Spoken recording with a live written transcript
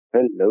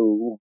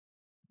Hello.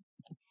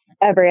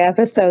 Every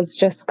episode's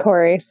just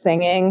Corey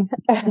singing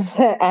as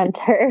it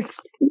enters.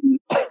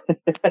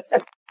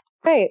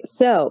 Right,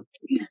 so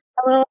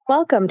hello,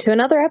 welcome to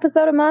another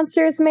episode of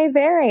Monsters May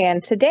Vary.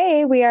 And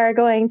today we are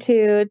going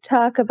to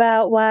talk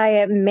about why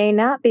it may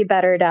not be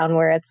better down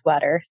where it's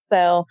wetter.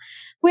 So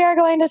we are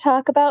going to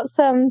talk about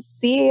some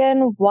sea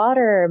and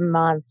water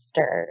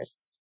monsters.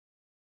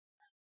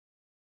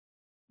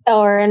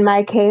 Or in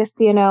my case,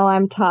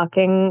 I'm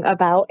talking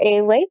about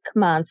a lake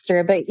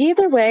monster. But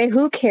either way,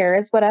 who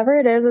cares? Whatever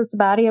it is, it's a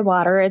body of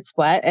water, it's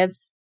wet, it's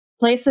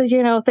places,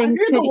 things Under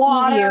could the eat you.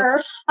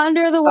 water.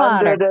 Under the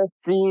water. Under the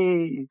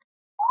sea.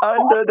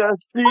 Under the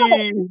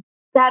sea.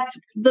 That's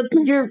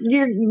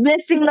you're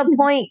missing the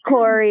point,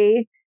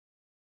 Corey.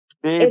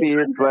 Baby,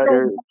 it's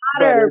wetter.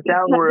 Better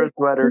down where it's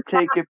wetter.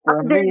 Take it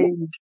from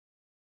me.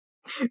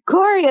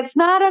 Corey, it's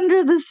not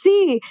under the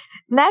sea.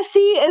 Nessie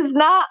is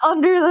not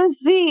under the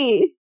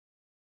sea.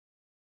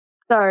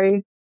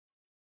 Sorry.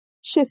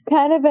 She's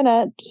kind of in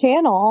a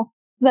channel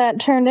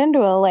that turned into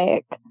a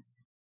lake.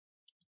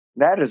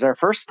 That is our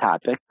first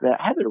topic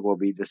that Heather will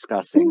be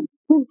discussing.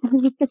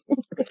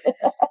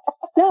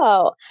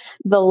 So,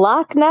 the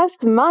Loch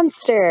Ness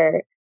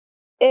Monster.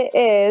 It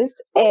is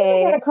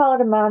I gotta call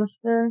it a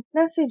monster.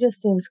 Nessie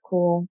just seems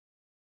cool.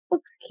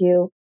 Looks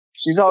cute.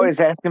 She's always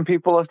asking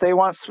people if they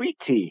want sweet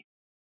tea.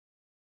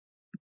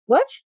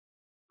 What?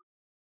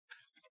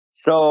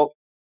 So,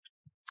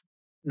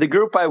 the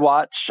group I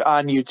watch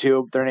on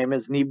YouTube, their name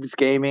is Neebs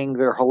Gaming.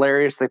 They're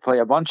hilarious. They play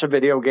a bunch of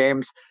video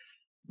games.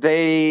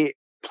 They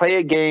play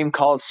a game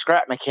called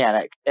Scrap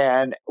Mechanic,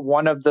 and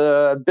one of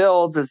the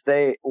builds is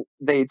they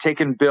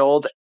take and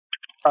build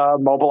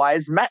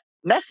mobilized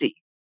Nessie,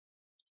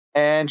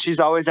 and she's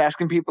always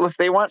asking people if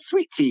they want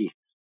sweet tea.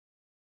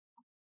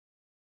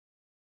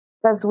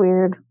 That's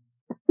weird.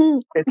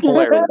 It's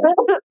hilarious.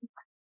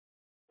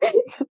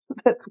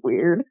 That's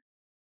weird.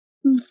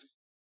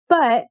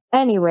 But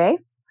anyway,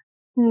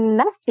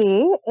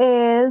 Nessie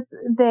is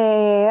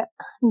the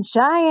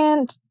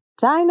giant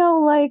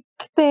dino-like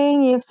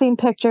thing. You've seen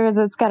pictures.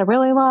 It's got a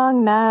really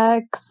long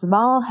neck,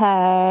 small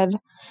head,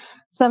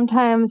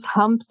 sometimes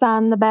humps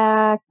on the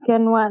back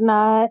and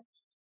whatnot.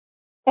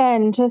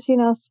 And just,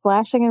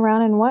 splashing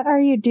around. And what are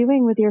you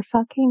doing with your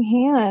fucking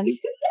hand?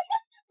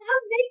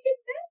 I'm making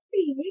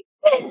Nessie.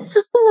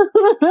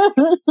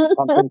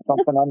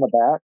 something on the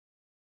back.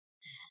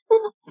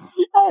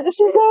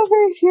 She's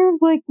over here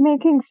like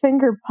making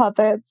finger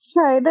puppets,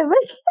 trying to make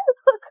it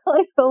look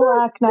like the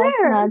Loch Ness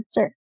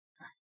Monster.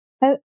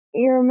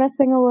 You're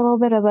missing a little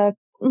bit of the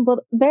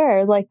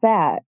there, like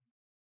that.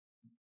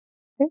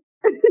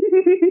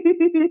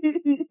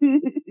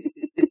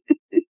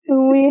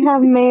 We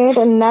have made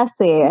a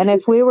Nessie, and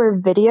if we were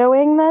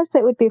videoing this,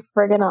 it would be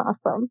friggin'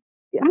 awesome.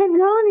 I'm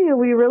telling you,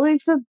 we really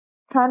should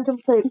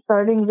contemplate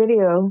starting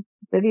video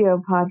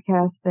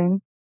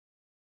podcasting.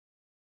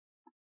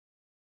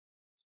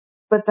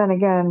 But then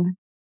again,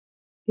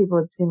 people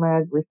would see my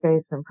ugly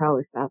face and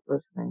probably stop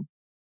listening.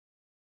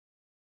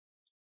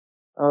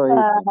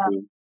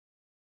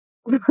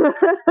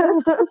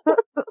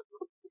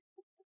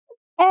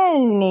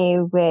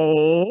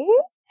 Anyways,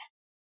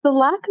 the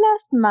Loch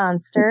Ness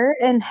Monster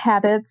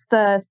inhabits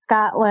the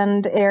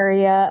Scotland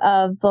area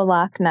of the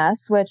Loch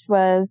Ness, which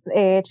was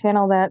a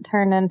channel that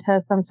turned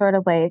into some sort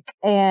of lake.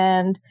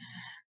 And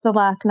the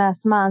Loch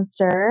Ness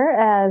Monster,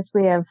 as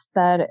we have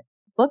said,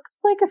 looks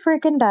like a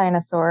freaking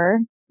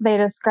dinosaur. They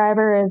describe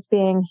her as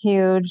being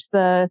huge,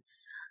 the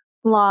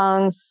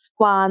long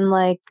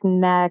swan-like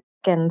neck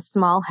and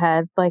small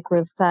head, like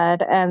we've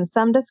said. And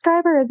some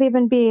describe her as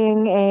even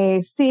being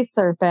a sea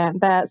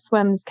serpent that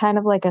swims kind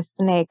of like a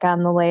snake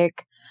on the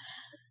lake.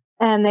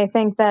 And they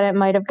think that it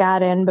might have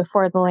got in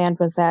before the land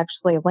was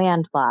actually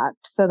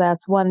landlocked. So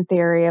that's one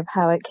theory of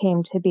how it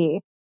came to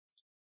be.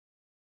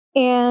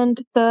 And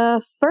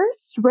the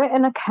first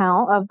written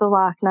account of the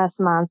Loch Ness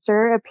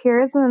Monster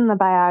appears in the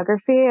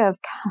biography of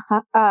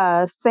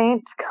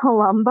Saint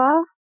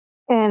Columba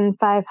in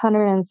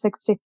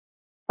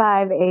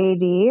 565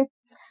 AD.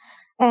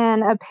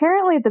 And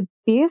apparently the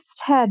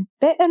beast had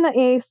bitten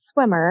a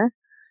swimmer,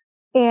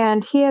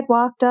 and he had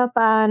walked up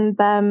on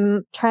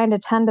them trying to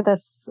tend to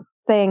this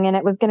thing, and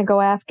it was going to go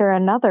after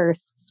another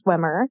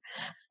swimmer.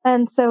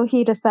 And so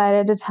he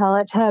decided to tell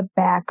it to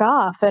back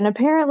off. And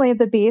apparently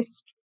the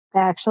beast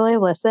actually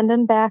listened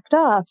and backed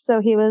off. So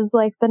he was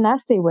like the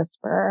Nessie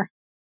Whisperer.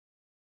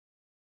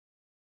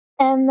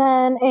 And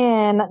then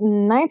in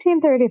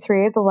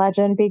 1933, the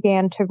legend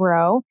began to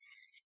grow.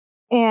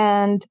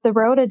 And the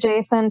road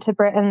adjacent to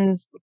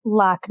Britain's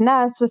Loch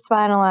Ness was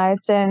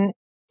finalized and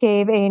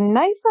gave a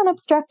nice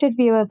unobstructed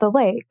view of the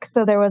lake.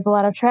 So there was a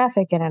lot of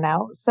traffic in and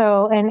out.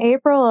 So in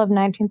April of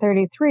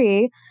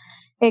 1933,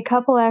 a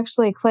couple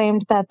actually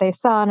claimed that they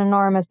saw an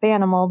enormous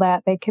animal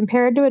that they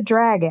compared to a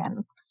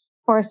dragon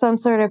or some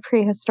sort of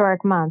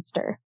prehistoric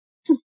monster.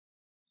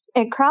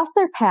 It crossed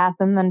their path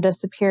and then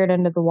disappeared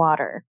into the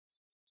water.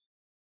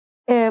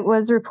 It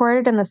was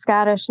reported in the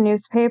Scottish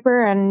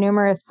newspaper, and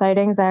numerous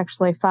sightings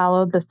actually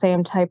followed the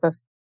same type of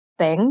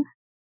thing.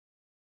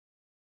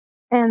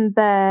 And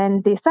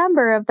then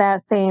December of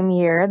that same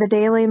year, the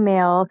Daily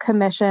Mail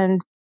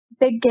commissioned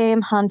big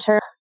game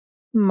hunter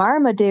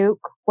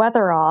Marmaduke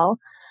Weatherall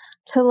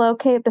to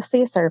locate the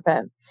sea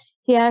serpent.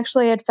 He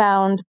actually had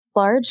found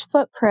large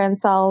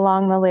footprints all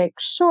along the lake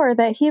shore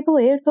that he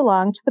believed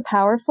belonged to the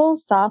powerful,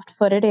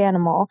 soft-footed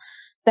animal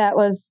that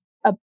was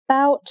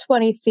about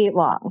 20 feet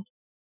long.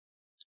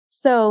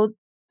 So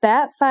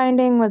that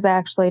finding was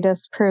actually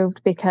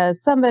disproved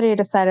because somebody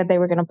decided they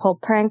were going to pull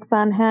pranks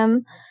on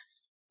him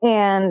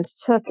and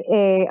took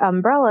a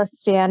umbrella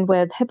stand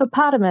with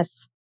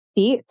hippopotamus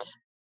feet.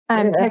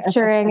 I'm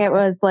picturing it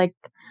was like,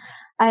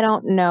 I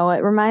don't know,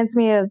 it reminds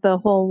me of the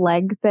whole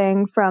leg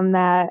thing from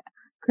that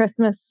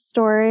Christmas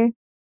Story.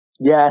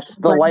 Yes,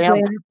 the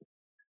lamp.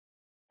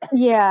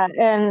 Yeah,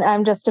 and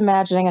I'm just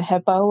imagining a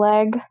hippo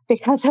leg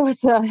because it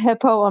was a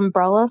hippo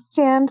umbrella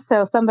stand.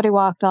 So somebody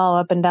walked all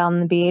up and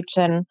down the beach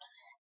and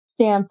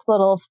stamped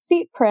little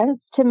feet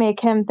prints to make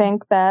him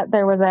think that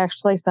there was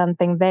actually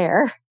something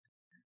there.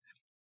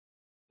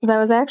 That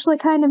was actually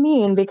kind of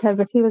mean because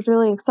if he was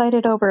really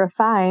excited over a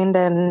find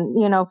and,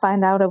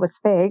 find out it was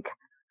fake.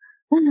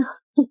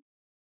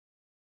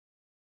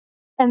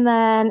 And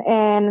then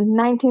in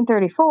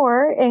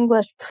 1934,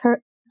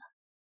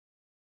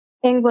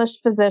 English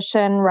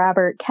physician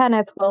Robert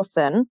Kenneth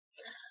Wilson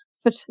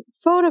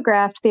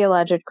photographed the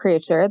alleged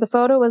creature. The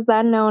photo was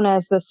then known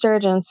as the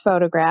Sturgeon's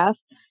photograph,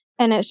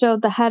 and it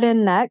showed the head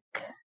and neck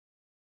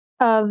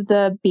of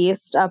the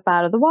beast up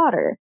out of the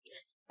water.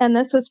 And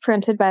this was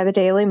printed by the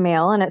Daily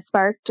Mail, and it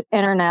sparked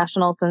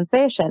international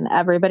sensation.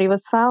 Everybody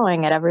was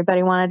following it.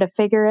 Everybody wanted to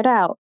figure it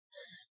out.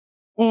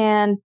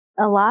 And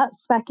a lot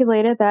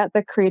speculated that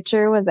the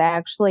creature was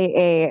actually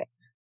a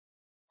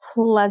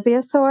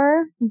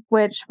plesiosaur,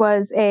 which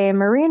was a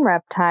marine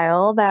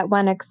reptile that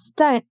went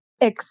extinct.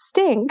 It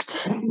stank.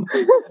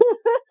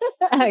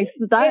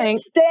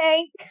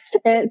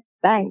 It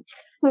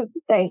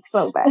stank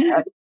so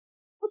bad.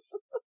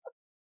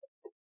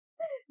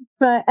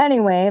 But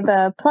anyway,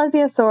 the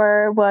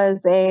plesiosaur was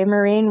a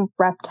marine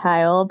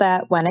reptile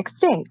that went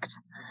extinct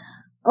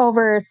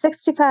over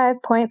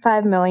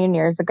 65.5 million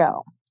years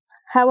ago.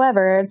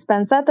 However, it's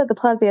been said that the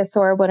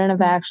plesiosaur wouldn't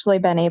have actually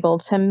been able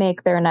to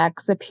make their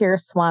necks appear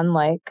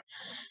swan-like.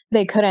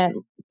 They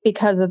couldn't,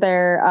 because of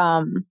their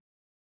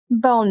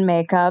bone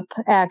makeup,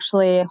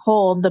 actually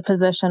hold the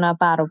position up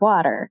out of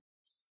water.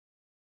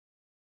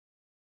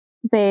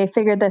 They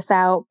figured this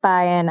out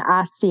by an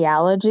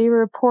osteology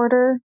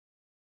reporter,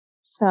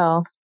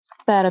 so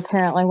that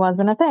apparently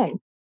wasn't a thing.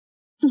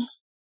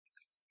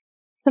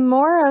 Some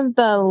more of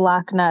the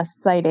Loch Ness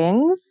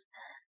sightings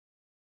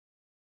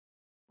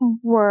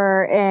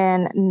were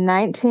in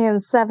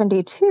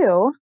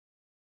 1972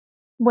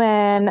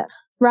 when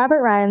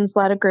Robert Rines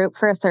led a group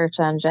for a search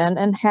engine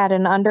and had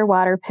an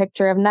underwater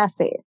picture of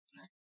Nessie.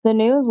 The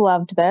news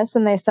loved this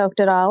and they soaked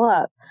it all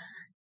up.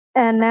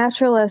 And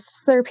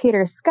naturalist Sir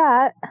Peter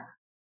Scott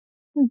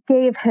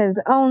gave his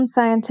own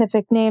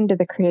scientific name to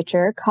the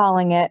creature,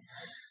 calling it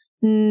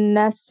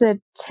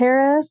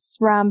Nessiteras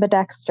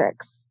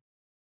rhombodestrix.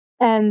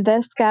 And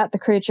this got the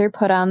creature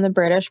put on the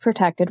British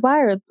Protected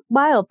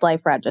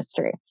Wildlife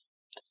Registry.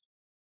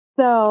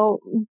 So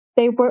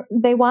they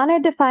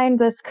wanted to find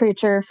this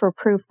creature for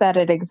proof that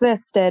it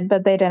existed,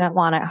 but they didn't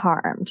want it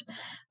harmed,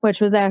 which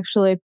was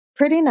actually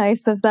pretty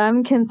nice of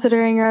them,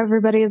 considering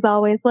everybody is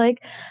always like,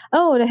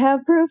 oh, to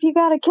have proof, you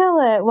gotta kill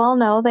it. Well,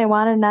 no, they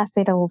wanted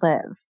Nessie to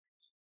live.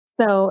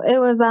 So it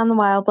was on the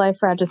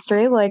Wildlife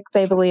Registry, like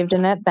they believed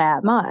in it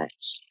that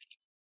much.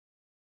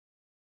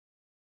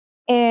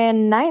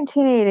 In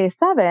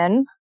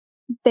 1987,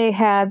 they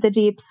had the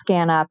deep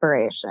scan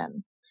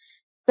operation.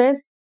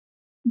 This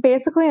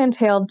basically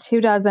entailed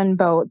 24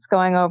 boats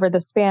going over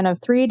the span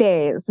of 3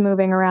 days,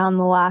 moving around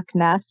the Loch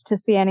Ness to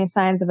see any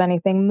signs of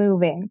anything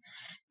moving.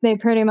 They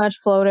pretty much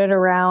floated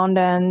around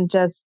and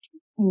just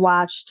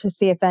watched to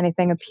see if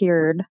anything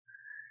appeared.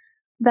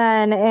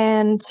 Then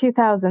in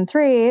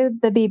 2003,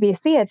 the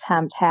BBC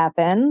attempt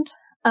happened.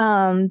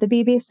 The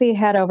BBC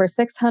had over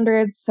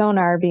 600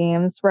 sonar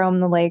beams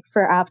roam the lake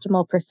for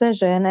optimal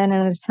precision in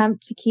an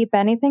attempt to keep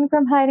anything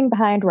from hiding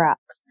behind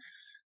rocks.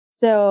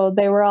 So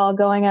they were all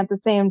going at the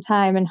same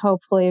time and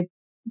hopefully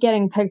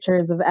getting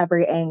pictures of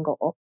every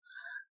angle.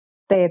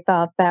 They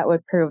thought that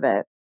would prove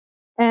it.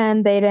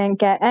 And they didn't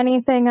get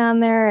anything on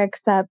there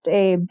except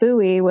a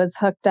buoy was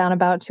hooked down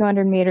about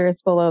 200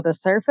 meters below the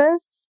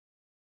surface.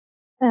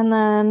 And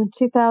then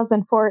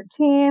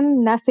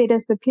 2014, Nessie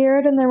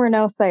disappeared and there were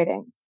no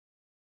sightings.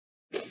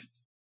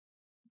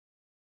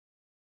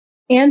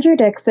 Andrew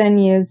Dixon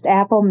used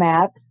Apple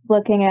Maps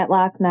looking at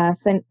Loch Ness,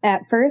 and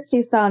at first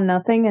he saw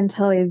nothing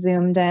until he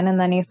zoomed in, and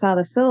then he saw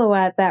the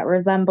silhouette that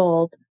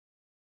resembled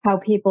how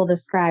people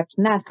described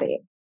Nessie.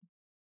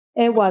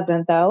 It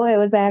wasn't, though. It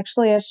was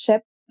actually a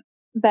ship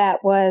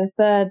that was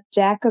the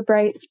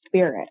Jacobite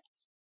Spirit.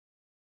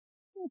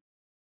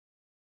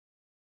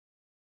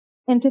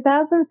 In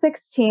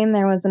 2016,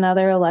 there was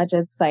another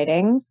alleged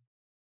sighting.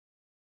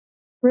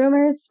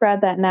 Rumors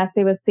spread that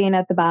Nessie was seen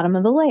at the bottom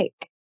of the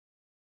lake.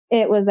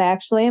 It was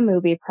actually a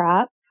movie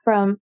prop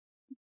from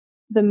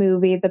the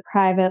movie The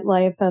Private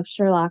Life of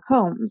Sherlock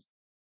Holmes,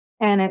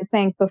 and it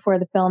sank before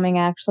the filming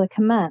actually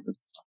commenced.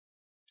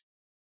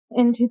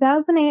 In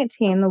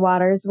 2018, the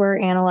waters were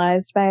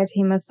analyzed by a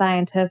team of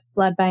scientists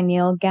led by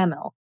Neil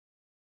Gemmell.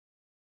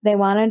 They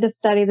wanted to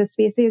study the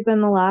species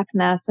in the Loch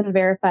Ness and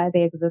verify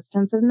the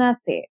existence of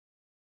Nessie.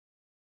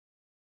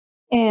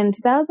 In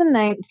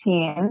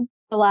 2019,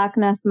 the Loch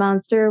Ness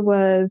Monster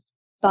was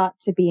thought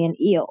to be an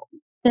eel.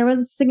 There was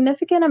a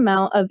significant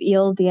amount of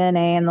eel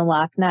DNA in the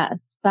Loch Ness,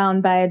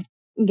 found by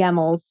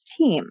Gemmell's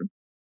team.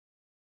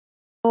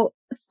 So,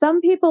 some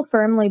people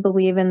firmly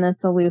believe in this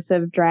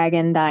elusive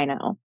dragon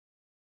dino,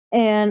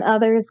 and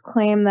others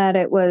claim that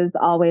it was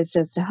always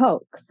just a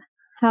hoax.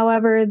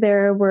 However,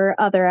 there were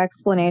other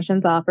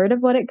explanations offered of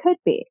what it could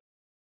be.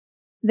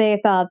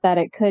 They thought that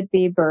it could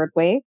be bird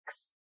wakes.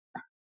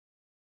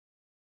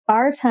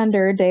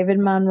 Bartender David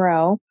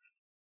Monroe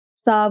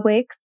saw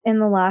wakes in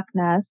the Loch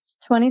Ness.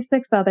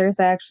 26 others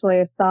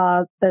actually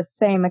saw the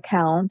same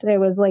account. It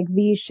was like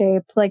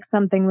V-shaped, like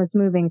something was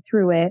moving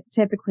through it,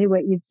 typically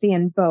what you'd see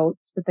in boats,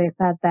 but they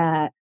said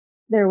that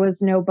there was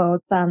no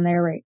boats on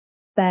there right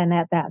then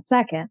at that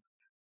second.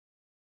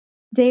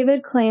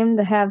 David claimed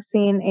to have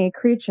seen a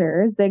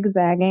creature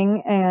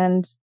zigzagging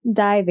and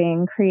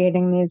diving,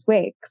 creating these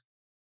wakes.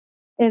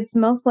 It's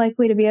most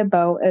likely to be a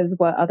boat, is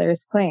what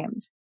others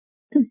claimed.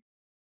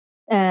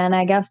 And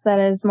I guess that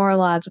is more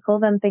logical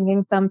than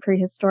thinking some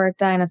prehistoric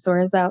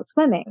dinosaur is out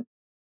swimming.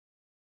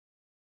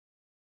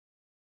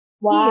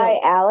 Why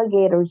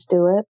alligators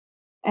do it?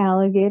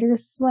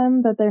 Alligators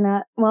swim, but they're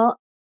not, well,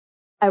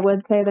 I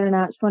would say they're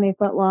not 20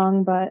 foot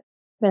long, but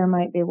there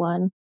might be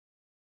one.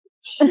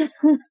 Could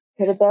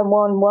have been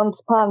one once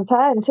upon a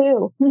time,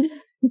 too.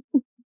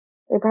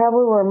 They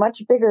probably were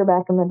much bigger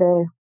back in the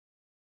day.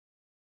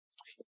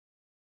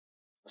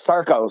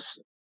 Sarcos.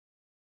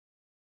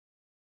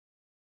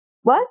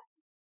 What?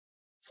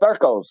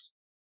 Sarcos.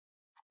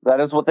 That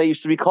is what they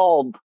used to be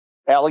called.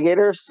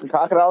 Alligators and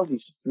crocodiles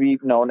used to be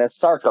known as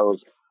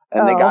sarcos.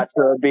 And they got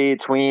to be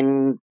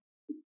between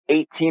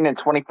 18 and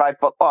 25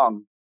 foot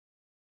long.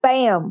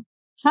 Bam.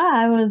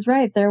 I was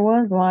right. There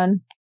was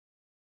one.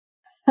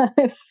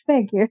 I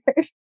figured.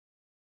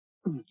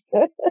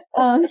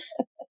 But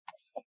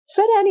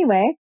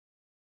anyway,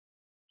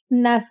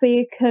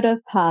 Nessie could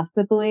have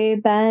possibly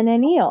been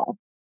an eel.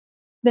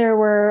 There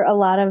were a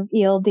lot of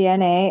eel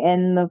DNA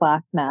in the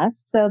Loch Ness,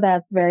 so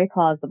that's very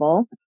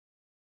plausible.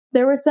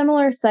 There were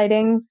similar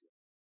sightings,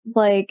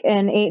 like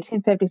in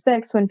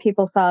 1856 when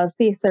people saw a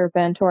sea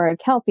serpent or a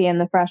kelpie in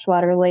the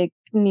freshwater lake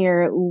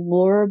near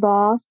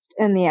Lourbost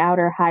in the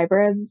Outer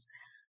Hebrides,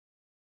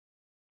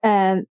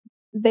 and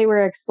they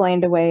were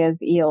explained away as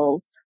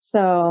eels.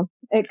 So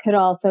it could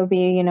also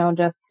be,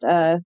 just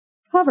a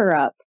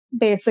cover-up.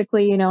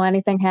 Basically,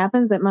 anything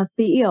happens, it must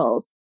be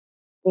eels.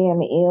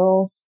 Damn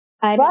eels.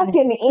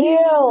 Fucking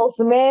eels,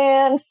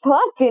 man.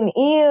 Fucking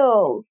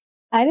eels.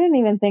 I didn't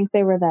even think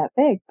they were that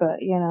big, but,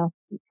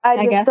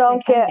 I just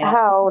don't get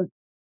how...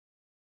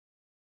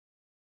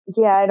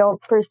 Yeah, I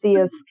don't foresee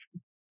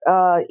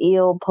a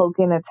eel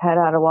poking its head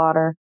out of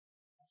water.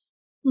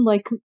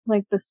 Like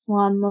the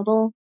swan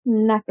little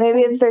neck.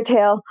 Maybe it's their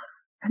tail.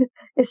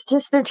 It's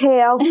just their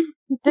tail.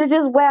 They're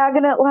just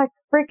wagging it like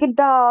a freaking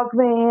dog,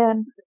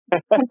 man.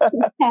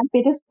 She's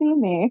happy to see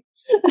me.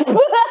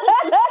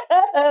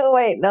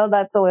 Wait, no,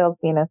 that's a whale's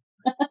penis.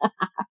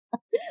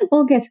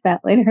 We'll get to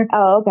that later.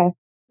 Oh, okay.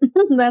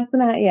 That's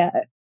not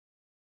yet.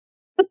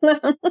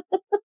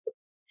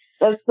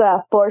 That's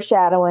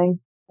foreshadowing.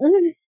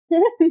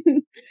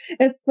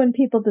 It's when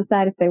people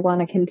decide if they want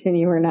to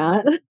continue or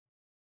not.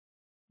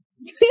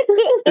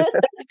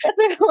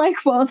 They're like,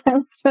 well,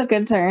 that took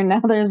a turn.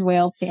 Now there's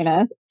whale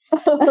penis.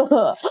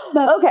 But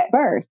okay.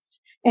 First,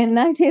 in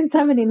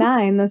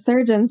 1979, the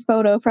surgeon's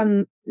photo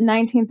from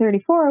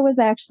 1934 was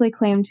actually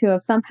claimed to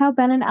have somehow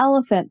been an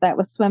elephant that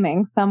was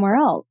swimming somewhere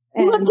else.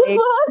 And what the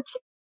fuck?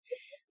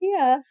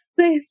 Yeah.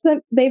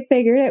 They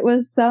figured it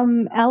was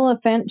some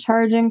elephant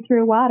charging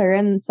through water,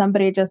 and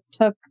somebody just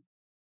took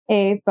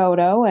a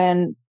photo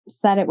and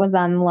said it was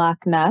on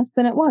Loch Ness,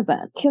 and it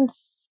wasn't.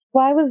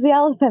 Why was the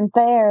elephant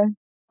there?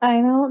 I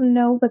don't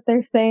know, but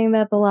they're saying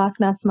that the Loch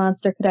Ness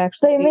Monster could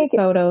actually make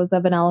photos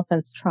of an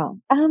elephant's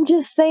trunk. I'm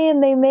just saying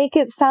they make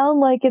it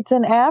sound like it's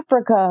in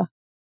Africa.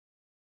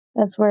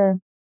 That's where...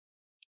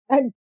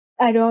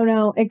 I don't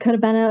know. It could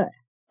have been a...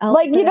 elephant.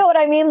 Like, you know what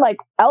I mean? Like,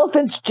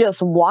 elephants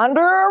just wander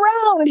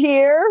around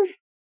here.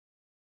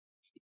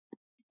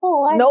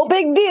 Oh, no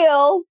big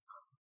deal.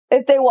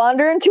 If they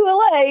wander into a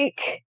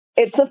lake,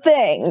 it's a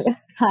thing.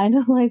 Kind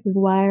of like,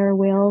 why are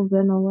whales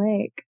in a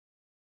lake?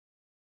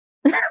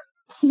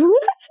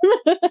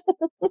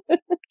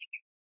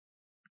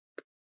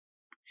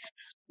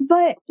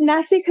 But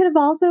Nessie could have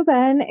also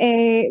been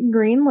a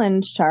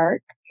Greenland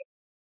shark.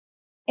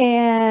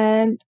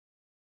 And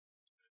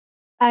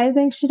I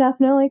think she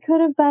definitely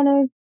could have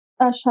been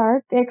a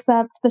shark,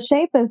 except the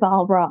shape is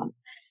all wrong.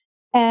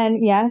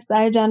 And yes,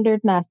 I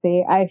gendered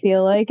Nessie. I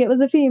feel like it was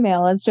a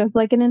female. It's just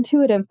like an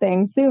intuitive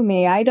thing. Sue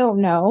me. I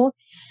don't know.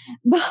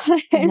 But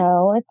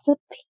no, it's a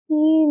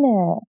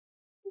penis.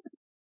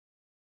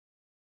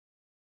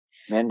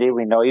 Mindy,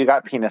 we know you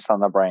got penis on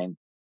the brain.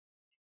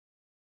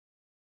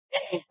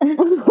 Way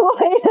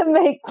to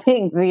make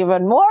things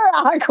even more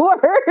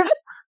awkward.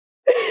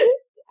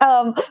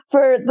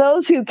 For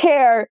those who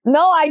care,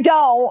 no, I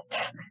don't.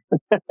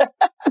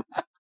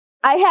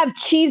 I have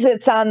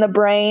Cheez-Its on the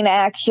brain,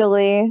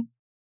 actually.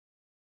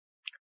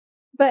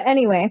 But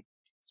anyway,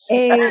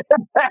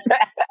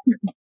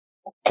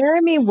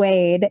 Jeremy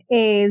Wade,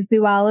 a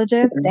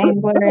zoologist,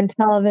 angler, and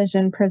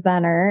television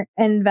presenter,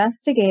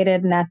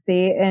 investigated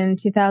Nessie in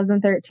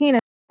 2013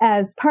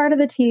 as part of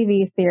the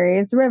TV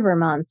series River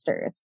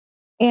Monsters,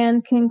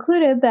 and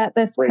concluded that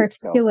this Great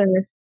particular...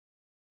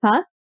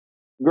 Huh?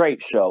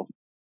 Great show.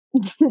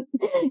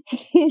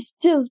 He's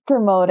just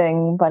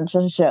promoting a bunch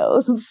of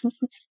shows.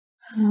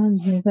 Oh,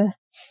 Jesus.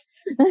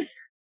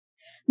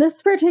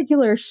 This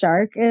particular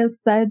shark is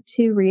said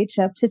to reach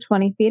up to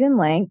 20 feet in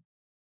length,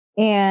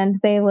 and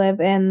they live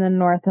in the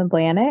North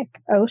Atlantic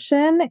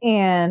Ocean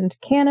and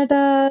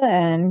Canada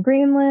and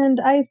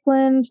Greenland,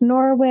 Iceland,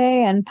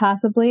 Norway, and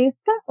possibly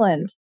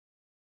Scotland.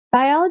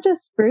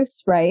 Biologist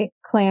Bruce Wright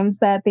claims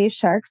that these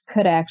sharks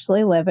could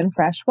actually live in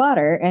fresh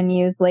water and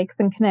use lakes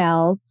and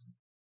canals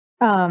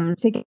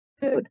to get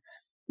food.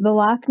 The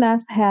Loch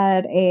Ness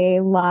had a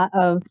lot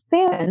of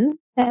salmon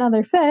and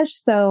other fish,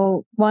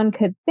 so one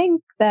could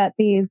think that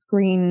these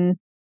Greenland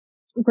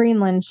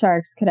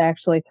sharks could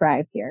actually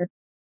thrive here.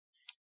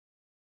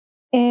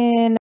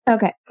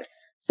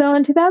 So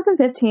in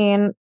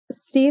 2015,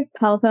 Steve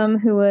Peltham,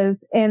 who was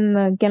in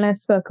the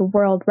Guinness Book of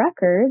World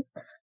Records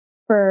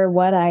for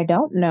what I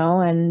don't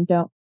know and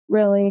don't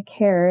really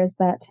care is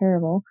that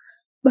terrible.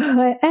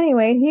 But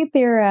anyway, he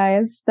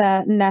theorized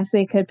that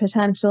Nessie could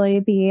potentially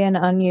be an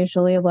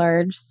unusually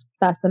large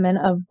specimen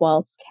of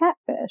Wells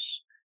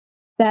catfish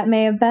that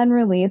may have been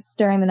released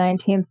during the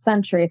 19th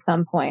century at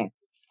some point.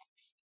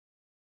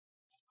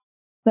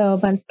 So a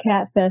bunch of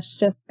catfish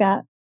just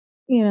got,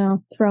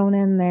 thrown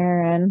in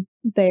there, and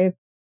they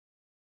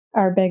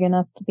are big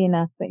enough to be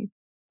Nessie.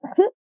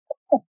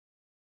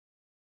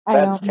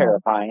 That's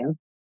terrifying.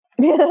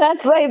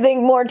 That's, I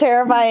think, more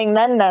terrifying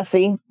than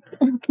Nessie.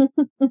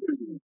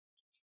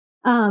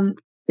 A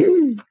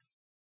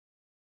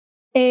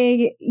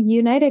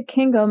United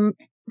Kingdom...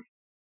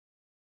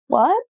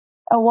 What?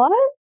 A what?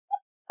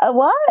 A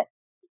what?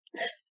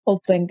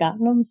 Open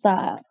Gangnam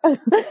Style. Oh,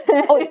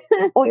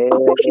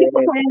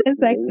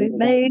 Sexy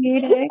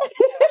lady.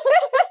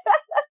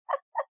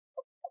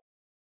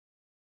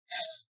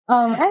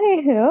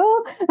 Anywho,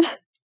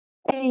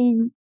 a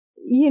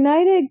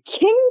United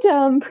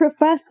Kingdom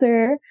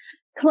professor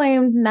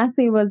claimed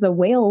Nessie was a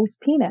whale's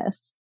penis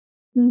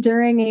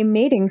during a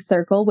mating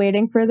circle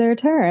waiting for their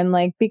turn,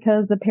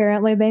 because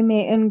apparently they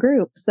mate in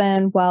groups,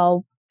 and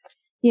while,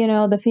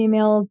 the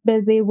female's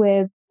busy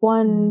with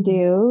one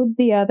dude,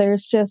 the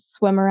others just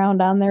swim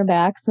around on their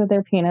backs with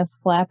their penis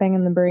flapping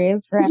in the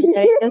breeze.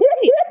 Yes,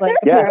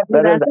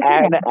 that is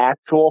an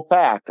actual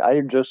fact.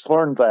 I just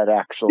learned that,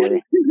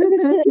 actually.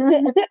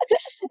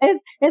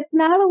 It's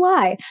not a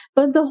lie,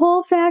 but the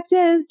whole fact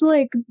is,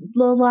 the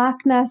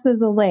Loch Ness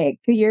is a lake.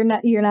 You're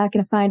not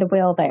going to find a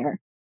whale there,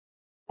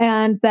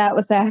 and that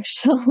was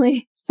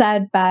actually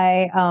said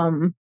by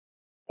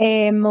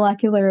a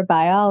molecular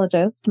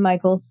biologist,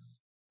 Michael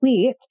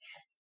Sweet,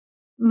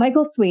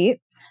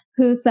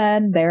 who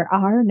said there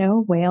are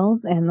no whales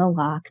in the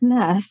Loch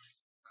Ness.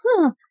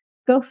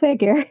 Go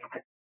figure.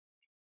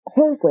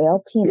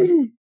 Whale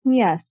penis.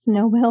 Yes,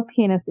 no whale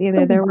penis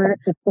either. There were,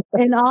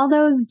 in all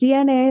those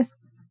DNA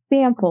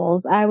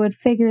samples, I would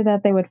figure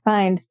that they would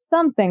find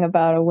something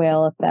about a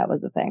whale if that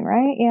was a thing,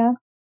 right? Yeah.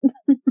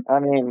 I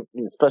mean,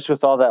 especially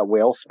with all that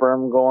whale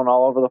sperm going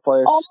all over the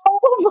place.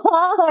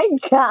 Oh my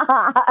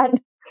God.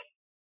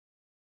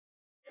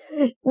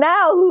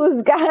 Now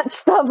who's got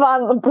stuff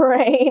on the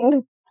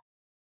brain?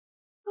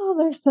 Oh,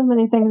 there's so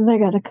many things I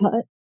gotta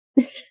cut.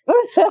 Leave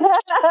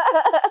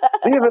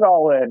it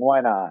all in.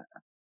 Why not?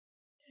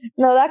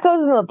 No, that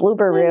goes in the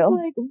blooper reel.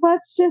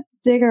 Let's just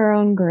dig our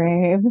own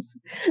graves.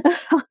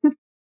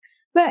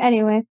 But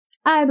anyway,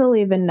 I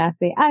believe in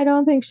Nessie. I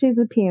don't think she's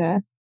a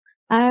penis.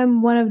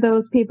 I'm one of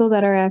those people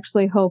that are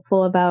actually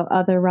hopeful about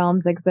other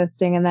realms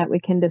existing and that we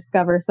can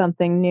discover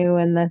something new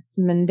in this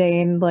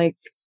mundane,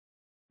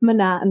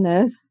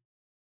 monotonous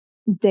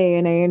day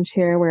and age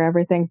here where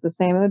everything's the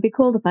same. It would be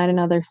cool to find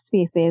another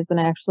species and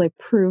actually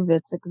prove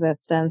its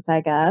existence,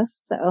 I guess.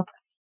 So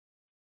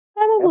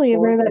I'm a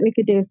believer that we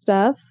could do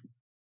stuff.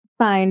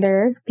 Find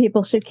her.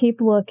 People should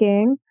keep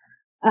looking.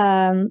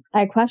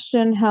 I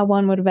question how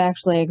one would have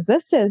actually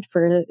existed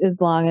for as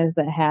long as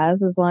it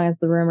has, as long as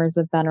the rumors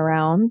have been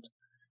around.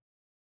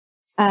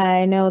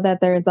 I know that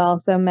there's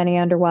also many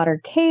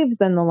underwater caves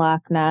in the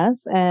Loch Ness,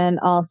 and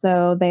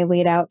also they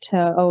lead out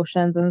to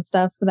oceans and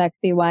stuff, so that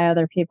could be why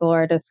other people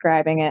are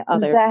describing it.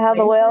 Is that how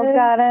the whales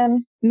got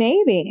in?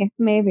 Maybe.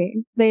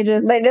 They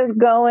just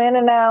go in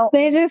and out.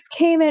 They just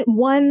came at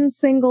one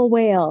single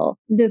whale,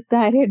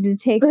 decided to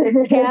take this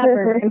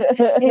cavern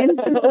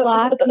into the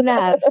Loch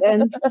Ness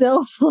and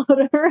still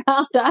float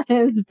around on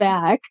his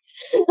back.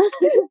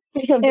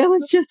 It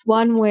was just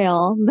one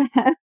whale.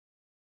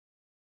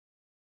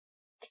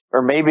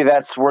 Or maybe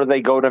that's where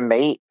they go to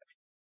mate.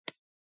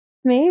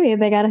 Maybe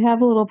they got to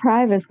have a little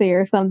privacy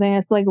or something.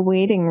 It's like a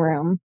waiting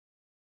room.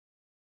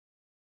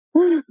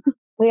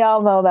 We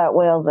all know that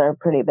whales are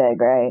pretty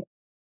big, right?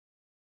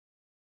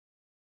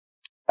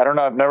 I don't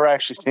know. I've never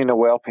actually seen a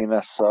whale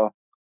penis, so.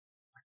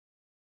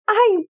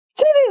 I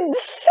didn't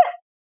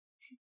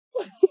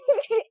say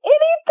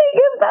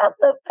anything about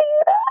the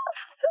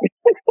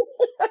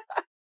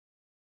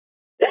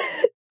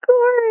penis.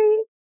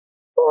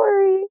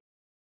 Corey.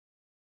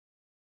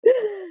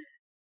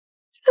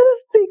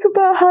 Just think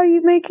about how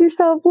you make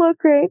yourself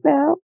look right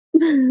now.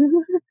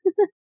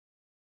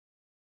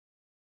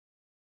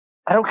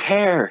 I don't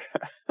care.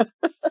 But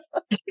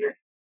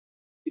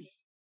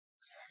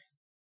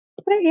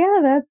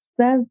yeah,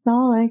 that's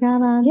all I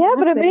got on. Yeah,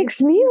 but it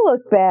makes me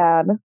look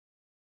bad.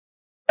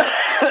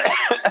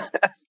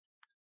 I'd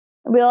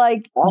be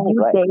like, you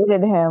Right.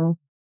 dated him.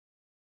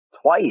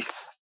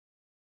 Twice.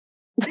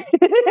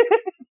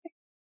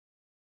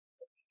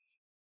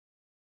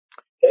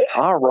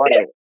 All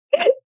right.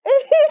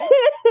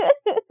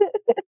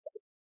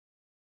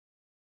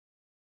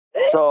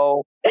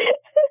 So,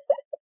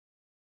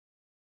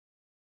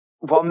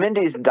 while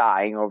Mindy's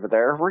dying over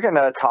there, we're going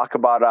to talk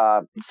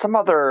about some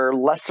other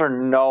lesser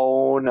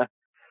known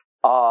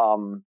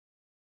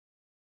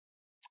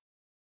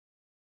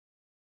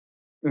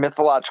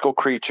mythological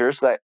creatures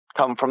that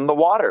come from the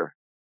water.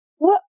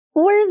 What?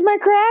 Where's my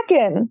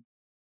Kraken?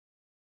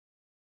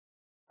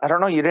 I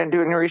don't know. You didn't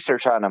do any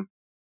research on them.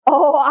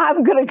 Oh,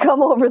 I'm going to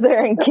come over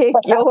there and kick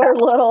your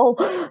little...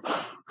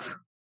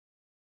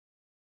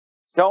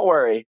 Don't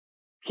worry.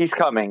 He's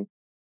coming.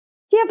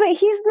 Yeah, but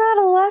he's not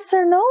a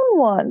lesser known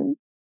one.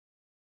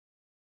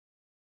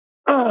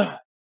 How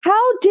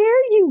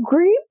dare you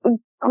group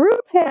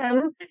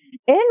him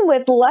in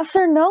with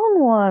lesser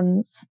known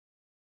ones?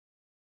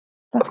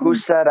 Who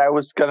said I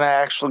was going to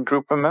actually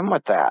group him in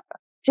with that?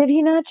 Did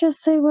he not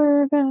just say we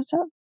were going to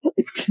talk?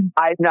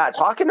 I'm not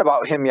talking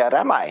about him yet,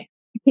 am I?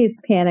 He's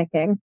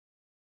panicking.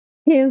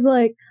 He's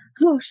like,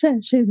 oh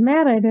shit, she's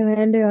mad I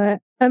didn't do it.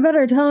 I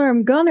better tell her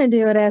I'm gonna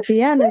do it at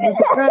the end of the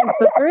surprise,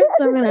 but first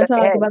I'm gonna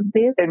talk about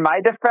these. In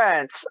my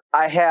defense,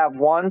 I have 6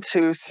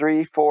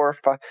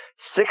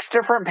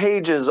 different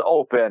pages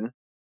open,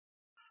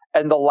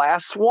 and the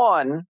last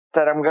one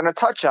that I'm going to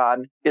touch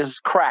on is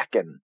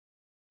Kraken.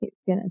 He's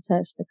gonna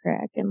touch the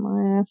Kraken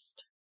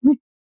last.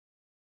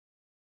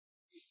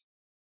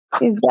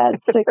 He's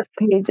got 6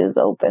 pages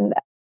open.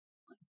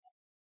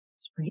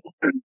 Sweet.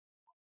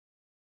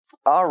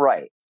 All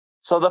right.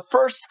 So the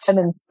first I'm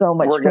in so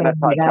much we're going to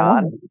pain touch now.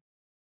 on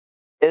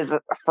is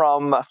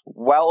from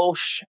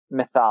Welsh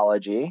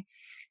mythology.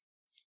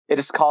 It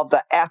is called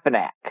the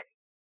Apanac.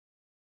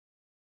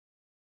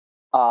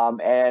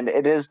 And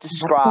it is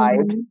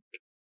described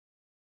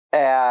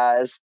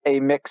as a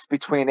mix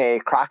between a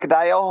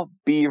crocodile,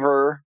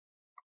 beaver,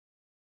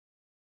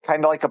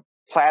 kind of like a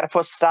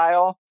platypus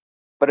style,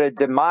 but a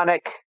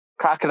demonic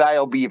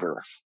crocodile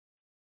beaver.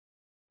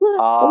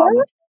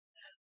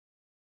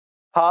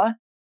 Huh?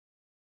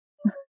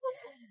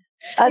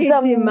 A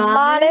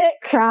demonic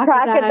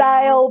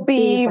crocodile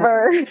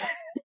beaver.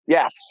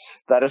 Yes,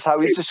 that is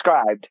how he's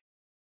described.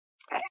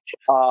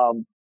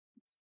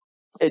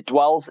 It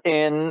dwells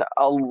in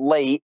a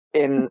lake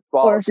it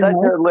says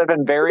they live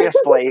in various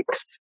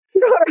lakes.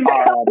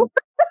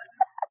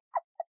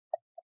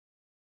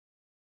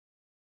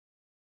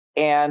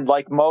 And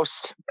like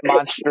most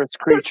monstrous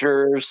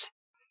creatures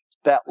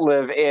that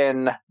live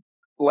in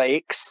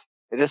lakes,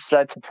 it is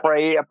said to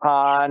prey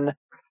upon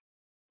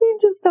You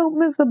just don't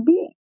miss a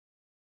beat.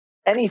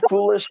 any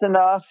foolish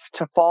enough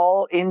to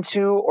fall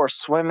into or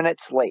swim in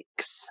its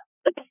lakes.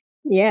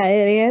 Yeah,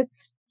 idiots.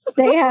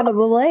 Stay out of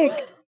the lake.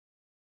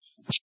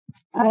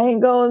 I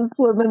ain't going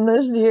swimming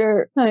this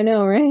year. I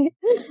know, right?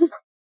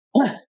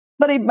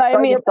 But he buy So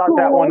me I a just thought pool.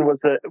 that one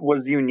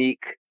was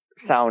unique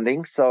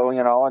sounding. So,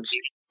 I just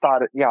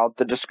thought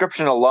the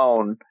description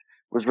alone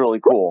was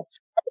really cool.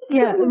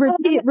 Yeah,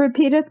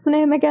 repeat its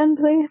name again,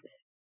 please.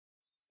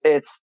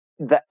 It's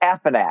the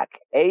Apanac.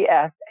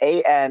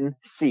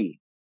 AFANC.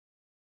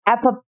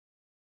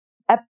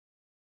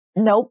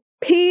 Nope.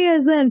 P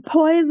is in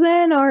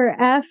poison or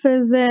F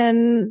is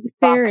in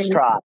fairy?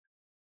 Foxtrot.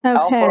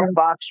 Okay. Alpha,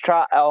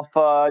 Foxtrot,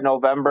 Alpha,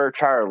 November,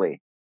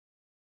 Charlie.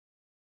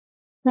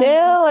 Dude,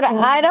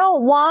 I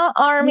don't want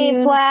army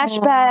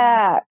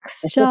flashbacks.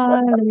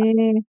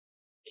 Charlie,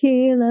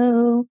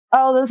 Kilo.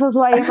 Oh, this is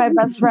why you're my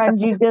best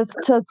friend. You just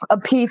took a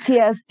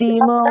PTSD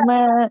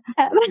moment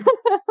and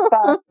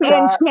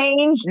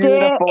changed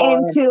it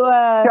into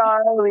a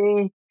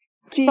Charlie,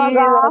 fuck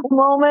off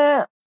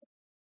moment.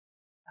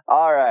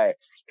 All right.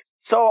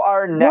 So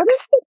our What is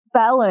next the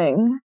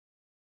spelling?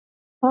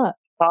 Huh?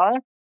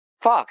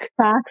 Fuck.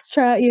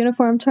 Foxtrot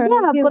uniform Charlie.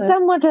 Yeah, Kilo. but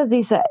then what does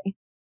he say?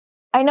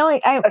 I know.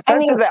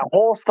 Essentially, that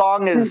whole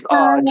song is just.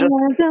 I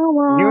don't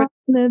want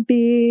to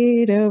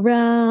beat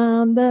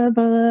around the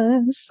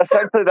bush.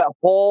 Essentially, that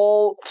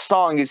whole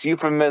song is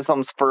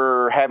euphemisms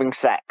for having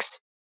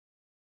sex.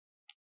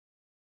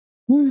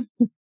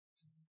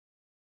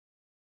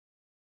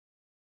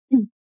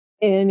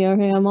 In your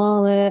hair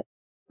mullet.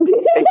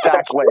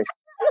 Exactly.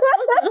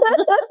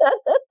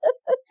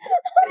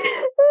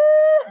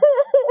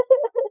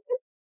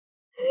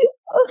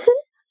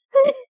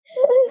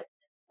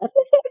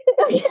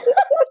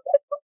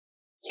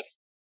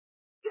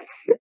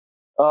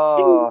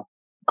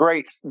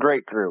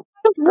 Great group.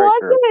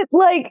 Wasn't it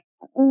like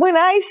when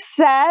I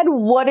said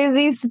what is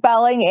he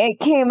spelling, it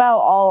came out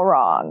all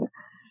wrong.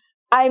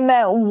 I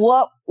meant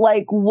what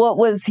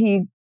was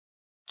he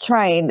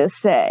trying to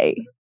say?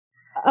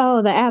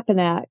 Oh, the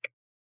Apanac.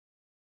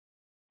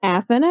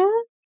 Apanac?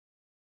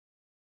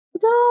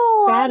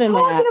 No, I'm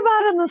talking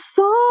about in the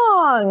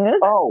song.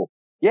 Oh,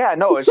 yeah,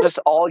 no, it's just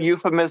all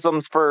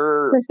euphemisms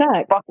for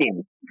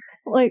fucking.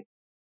 Like,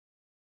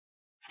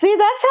 see,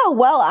 that's how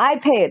well I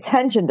pay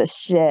attention to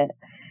shit.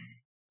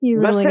 You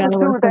really listen gotta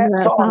to listen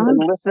that song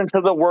and listen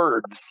to the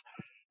words.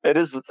 It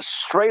is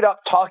straight up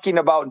talking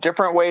about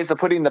different ways of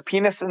putting the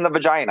penis in the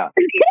vagina.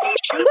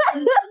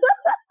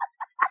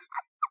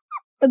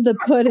 The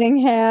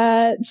pudding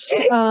hatch.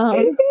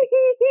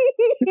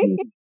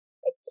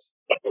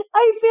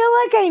 I feel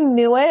like I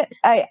knew it.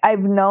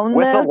 I've known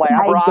with this. the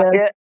lab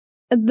rocket.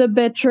 The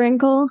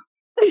bitrinkle.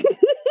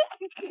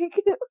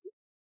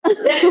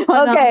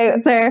 Okay.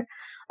 There.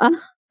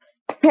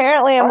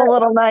 Apparently, I'm a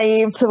little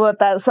naive to what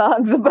that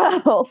song's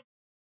about.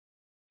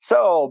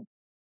 So,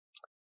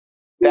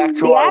 back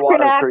to our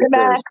water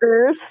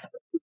creatures.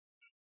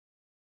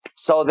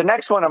 So the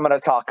next one I'm going to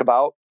talk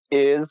about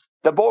is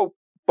the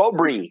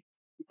Bobri.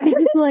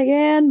 Like,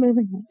 and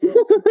moving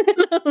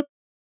on.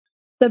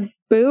 The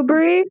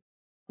Boobri?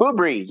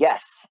 Boobri,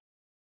 yes.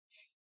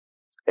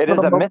 It is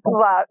a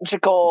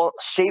mythological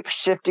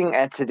shape-shifting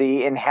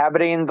entity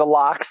inhabiting the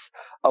lochs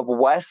of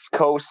west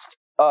coast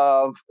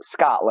of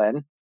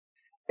Scotland.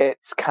 It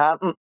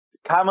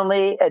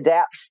commonly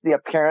adapts the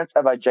appearance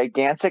of a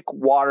gigantic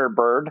water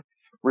bird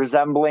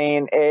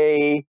resembling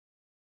a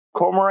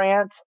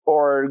cormorant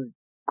or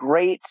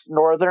great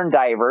northern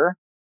diver.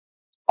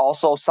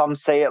 Also, some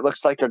say it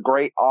looks like a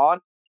great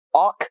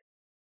auk,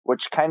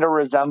 which kind of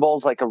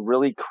resembles like a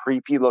really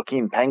creepy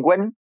looking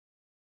penguin.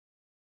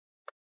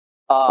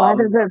 Why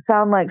does it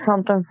sound like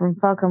something from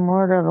fucking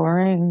Lord of the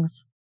Rings?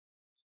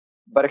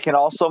 But it can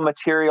also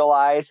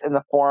materialize in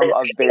the form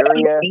of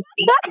various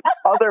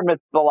other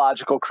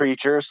mythological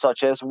creatures,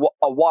 such as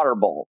a water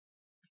bull.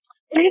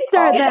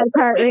 Start that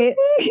part right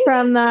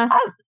from the.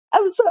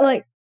 I'm sorry.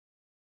 Like,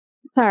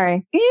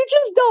 sorry. You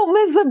just don't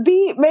miss a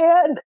beat,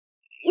 man.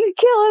 You're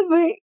killing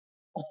me.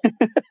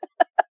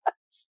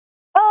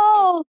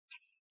 Oh,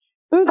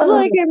 it's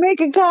like I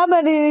make a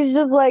comment and he's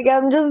just like,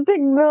 I'm just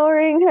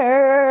ignoring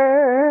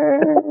her.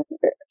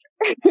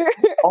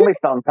 Only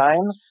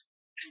sometimes.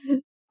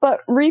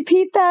 But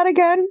repeat that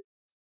again.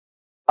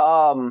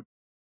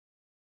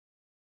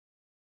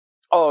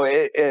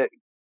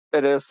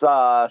 It is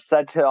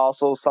said to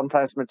also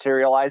sometimes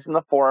materialize in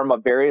the form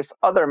of various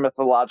other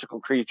mythological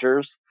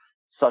creatures,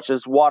 such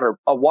as a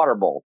water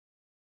bull.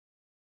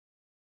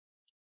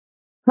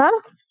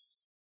 Huh?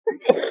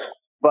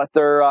 But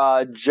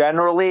they're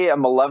generally a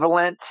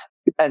malevolent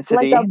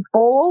entity. Like a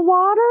bowl of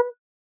water?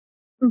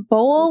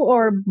 Bowl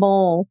or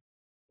bowl?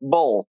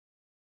 Bull.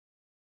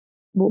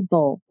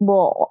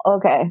 Bull.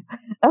 Okay.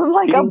 I'm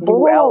like a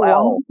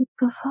bull.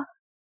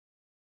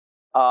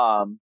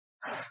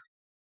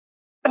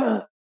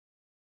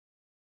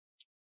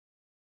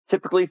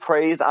 Typically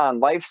preys on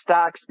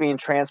livestock being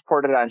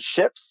transported on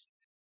ships,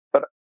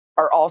 but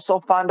are also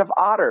fond of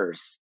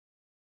otters.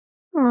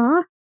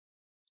 Aw.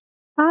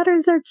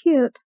 Otters are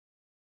cute.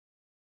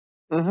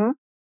 Mm-hmm.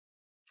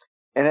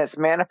 In its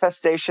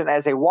manifestation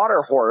as a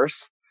water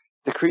horse,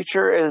 the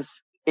creature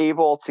is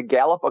able to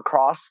gallop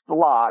across the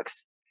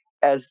lochs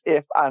as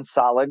if on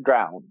solid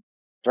ground.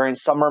 During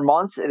summer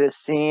months, it is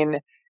seen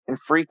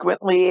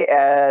infrequently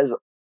as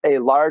a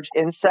large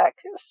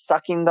insect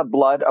sucking the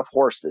blood of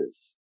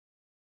horses.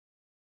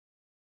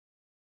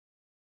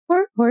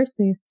 Poor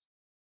horses.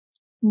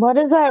 What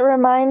does that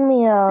remind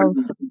me of?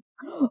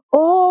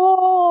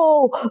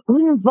 Oh,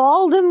 when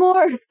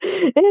Voldemort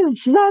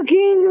is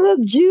sucking the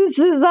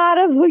juices out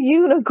of a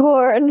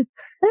unicorn.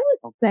 That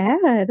was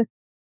sad.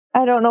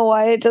 I don't know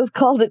why I just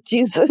called it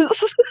juices.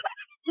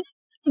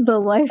 The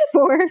life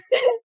force.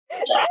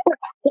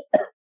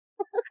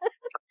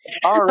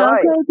 All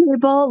right. Okay,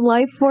 people,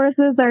 life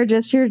forces are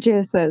just your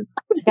juices.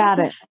 Got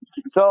it.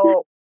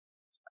 So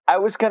I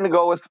was going to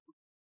go with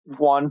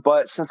one,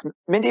 but since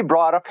Mindy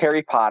brought up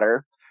Harry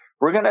Potter,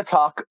 we're going to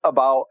talk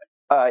about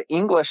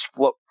English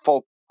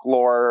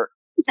folklore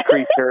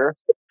creature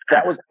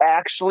that was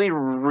actually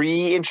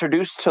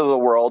reintroduced to the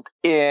world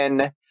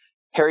in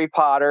Harry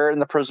Potter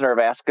and the Prisoner of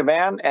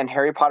Azkaban and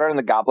Harry Potter and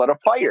the Goblet of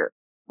Fire,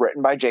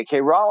 written by J.K.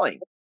 Rowling.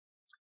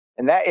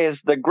 And that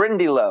is the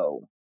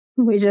Grindylow.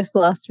 We just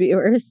lost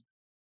viewers.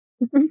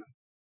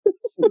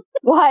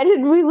 Why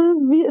did we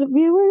lose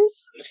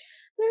viewers?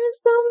 There's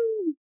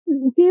some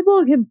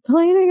people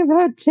complaining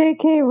about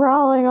J.K.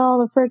 Rowling all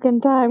the freaking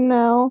time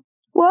now.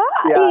 Why?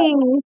 Yeah,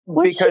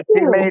 because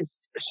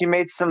she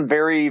made some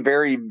very,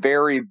 very,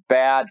 very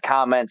bad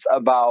comments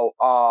about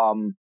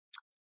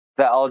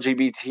the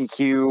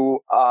LGBTQ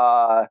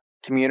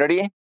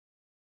community.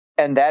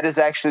 And that is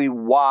actually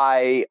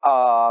why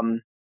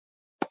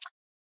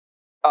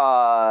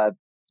the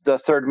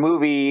third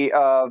movie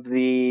of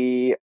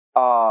the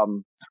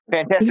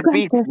Fantastic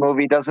Beasts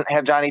movie doesn't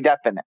have Johnny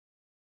Depp in it.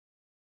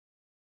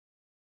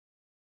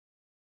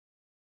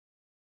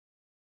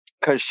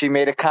 Because she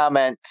made a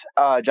comment,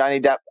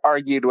 Johnny Depp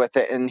argued with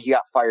it, and he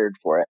got fired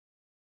for it.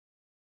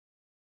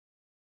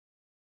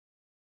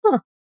 Huh.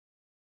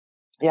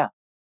 Yeah.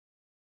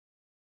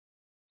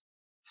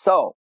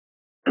 So,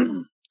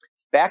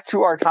 back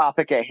to our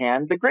topic at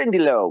hand, the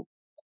Grindylow.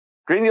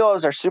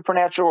 Grindylows are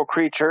supernatural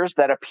creatures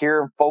that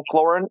appear in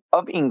folklore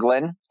of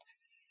England,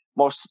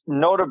 most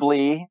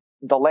notably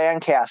the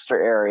Lancaster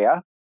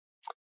area.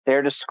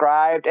 They're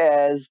described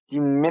as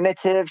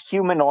diminutive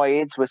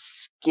humanoids with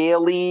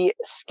scaly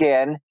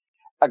skin,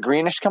 a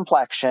greenish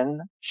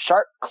complexion,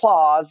 sharp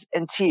claws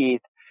and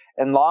teeth,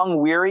 and long,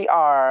 weary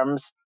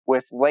arms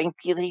with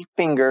lengthy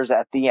fingers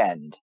at the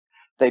end.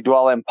 They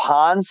dwell in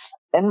ponds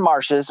and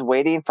marshes,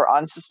 waiting for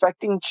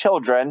unsuspecting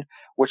children,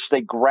 which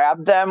they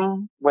grab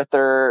them with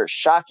their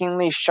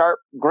shockingly sharp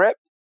grip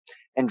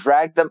and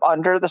drag them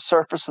under the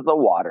surface of the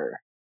water.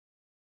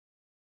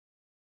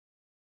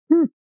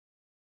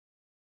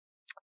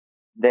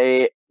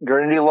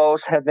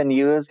 Grindylows have been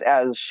used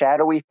as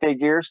shadowy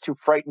figures to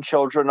frighten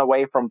children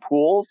away from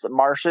pools,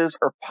 marshes,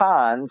 or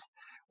ponds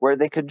where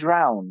they could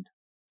drown.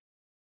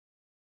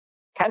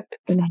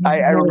 I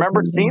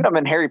remember seeing them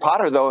in Harry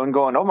Potter, though, and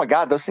going, oh my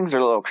God, those things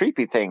are little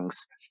creepy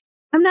things.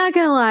 I'm not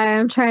going to lie.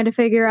 I'm trying to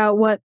figure out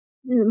what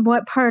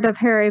part of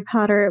Harry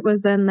Potter it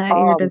was in that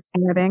you're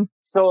describing.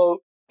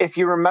 So if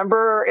you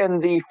remember in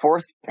the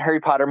fourth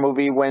Harry Potter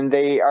movie when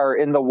they are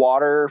in the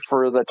water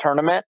for the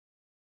tournament,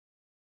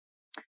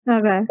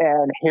 okay,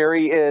 and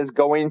Harry is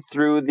going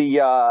through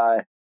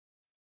the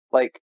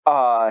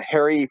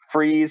Harry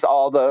frees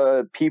all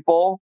the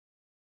people,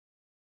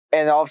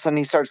 and all of a sudden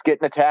he starts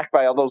getting attacked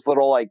by all those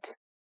little like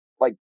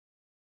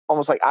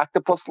almost like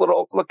octopus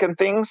little looking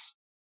things.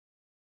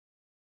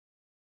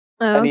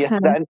 Okay.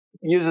 And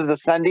he uses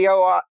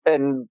Ascendio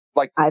and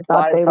I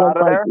thought they looked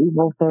like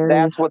evil fairies.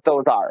 That's what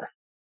those are.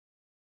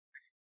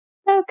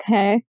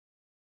 Okay.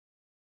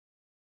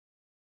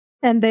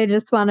 And they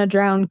just want to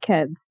drown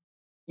kids.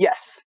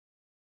 Yes.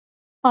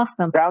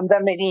 Awesome. Drown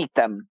them and eat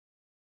them.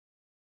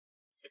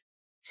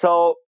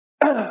 So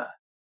the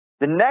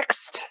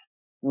next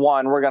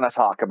one we're going to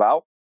talk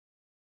about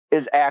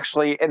is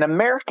actually an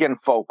American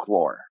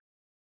folklore.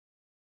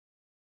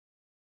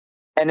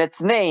 And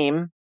its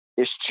name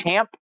is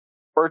Champ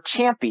or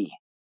Champy.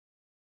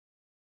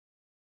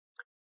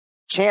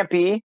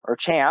 Champy or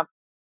Champ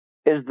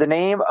is the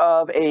name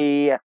of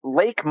a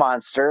lake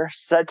monster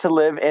said to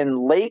live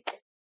in Lake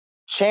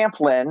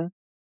Champlain,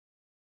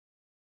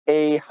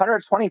 a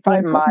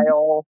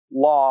 125-mile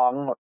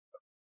long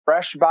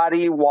fresh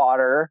body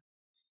water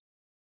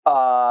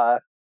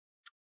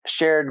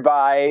shared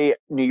by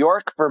New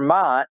York and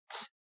Vermont,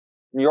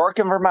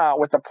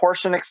 with a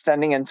portion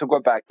extending into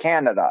Quebec,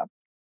 Canada.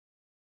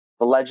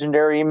 The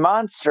legendary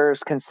monster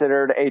is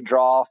considered a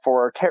draw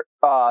for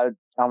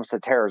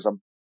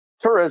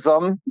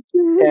tourism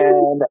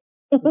in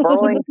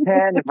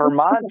Burlington,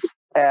 Vermont,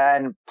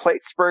 and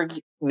Plattsburgh,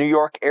 New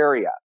York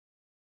area.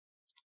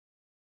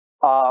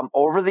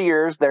 Over the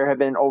years, there have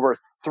been over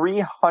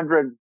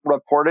 300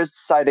 reported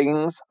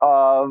sightings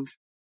of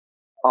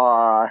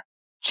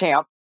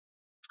Champ.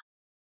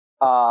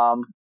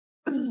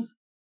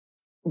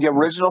 The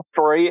original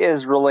story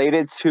is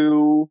related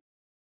to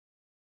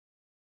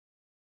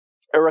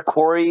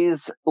Iroquois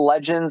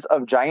legends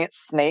of giant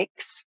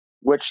snakes,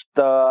 which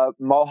the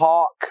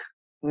Mohawk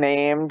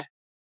named.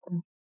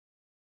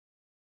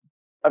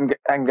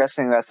 I'm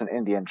guessing that's an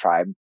Indian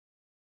tribe,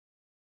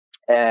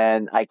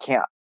 and I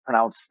can't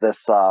pronounce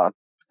this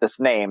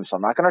name, so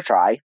I'm not going to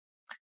try.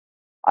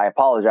 I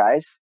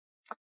apologize.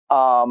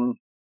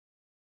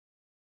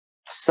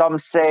 Some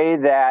say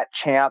that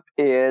Champ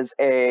is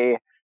a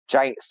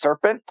giant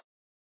serpent.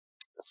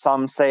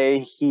 Some say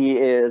he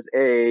is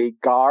a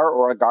gar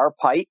or a gar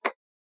pike.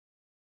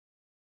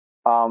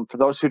 For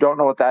those who don't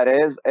know what that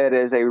is, it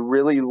is a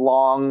really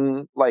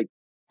long, like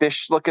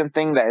fish-looking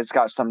thing that has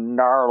got some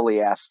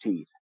gnarly ass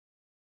teeth.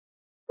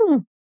 He's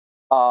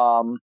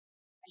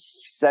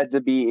said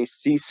to be a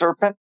sea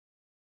serpent.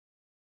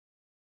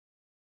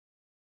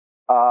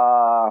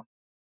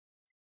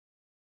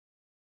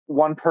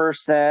 One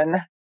person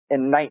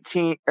in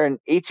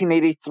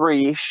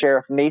 1883,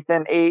 Sheriff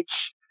Nathan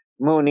H.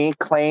 Mooney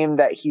claimed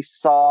that he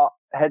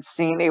had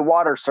seen a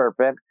water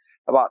serpent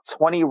about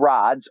 20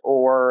 rods,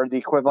 or the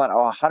equivalent of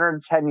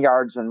 110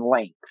 yards in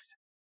length,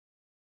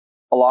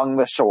 along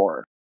the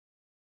shore.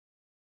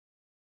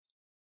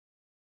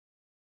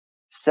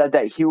 Said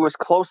that he was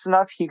close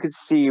enough he could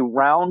see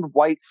round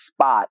white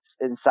spots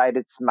inside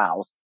its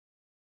mouth,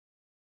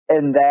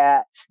 and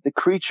that the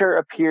creature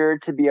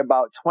appeared to be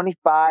about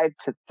 25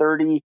 to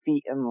 30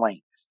 feet in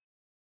length.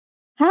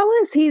 How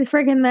is he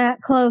friggin'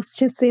 that close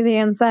to see the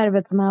inside of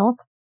its mouth?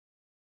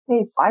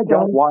 I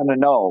don't want to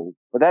know,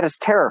 but that is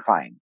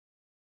terrifying.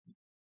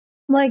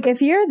 Like,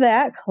 if you're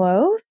that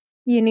close,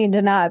 you need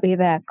to not be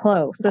that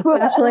close,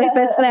 especially if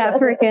it's that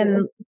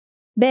freaking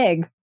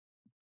big.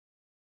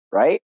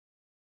 Right?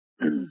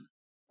 Like,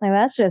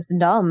 that's just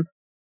dumb.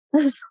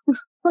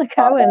 Like,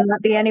 I would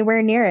not be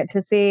anywhere near it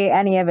to see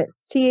any of its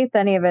teeth,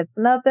 any of its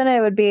nothing.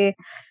 It would be,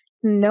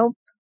 nope.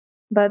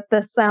 But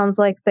this sounds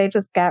like they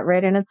just got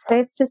right in its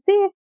face to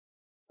see.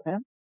 Yeah.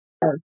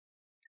 A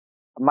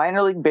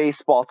minor league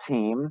baseball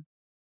team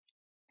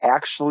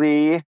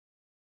actually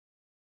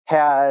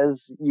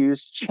has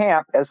used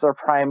Champ as their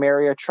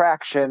primary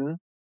attraction.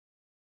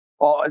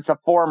 Well, it's a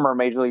former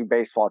Major League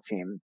Baseball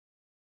team.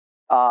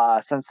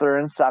 Since their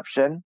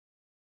inception,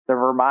 the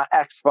Vermont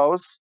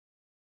Expos,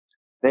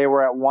 they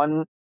were at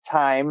one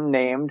time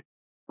named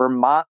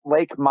Vermont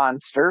Lake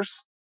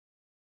Monsters,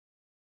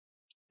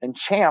 and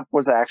Champ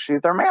was actually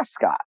their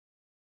mascot.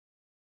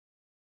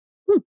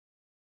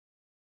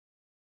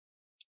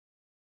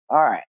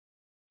 All right.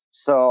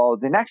 So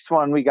the next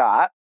one we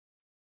got,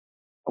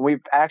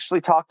 we've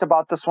actually talked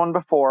about this one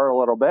before a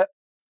little bit,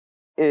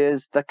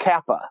 is the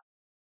Kappa.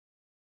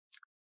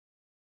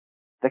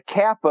 The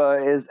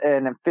Kappa is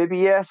an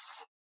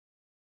amphibious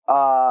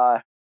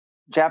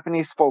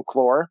Japanese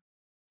folklore.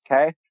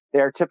 Okay. They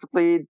are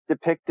typically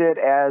depicted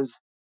as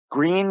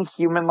green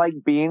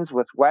human-like beings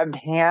with webbed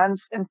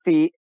hands and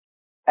feet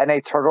and a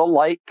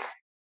turtle-like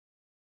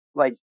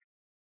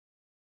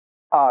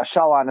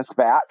shell on its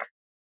back.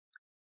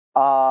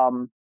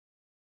 Kappa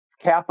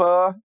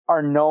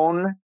are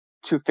known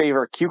to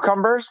favor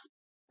cucumbers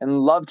and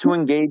love to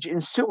engage in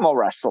sumo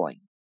wrestling.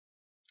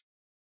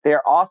 They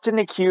are often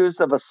accused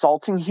of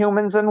assaulting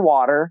humans in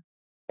water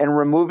and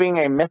removing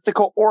a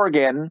mythical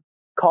organ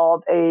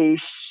called a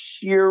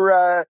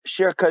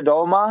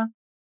shirokadoma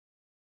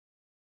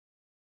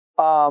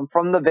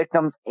from the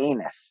victim's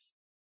anus.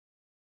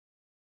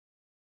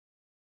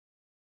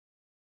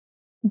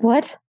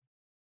 What?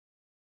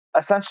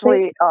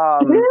 Essentially,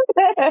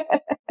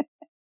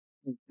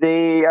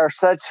 they are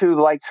said to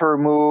like to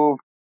remove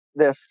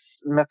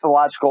this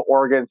mythological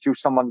organ through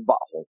someone's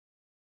butthole.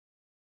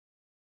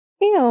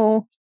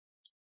 Ew.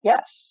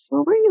 Yes.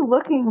 What were you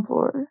looking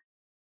for?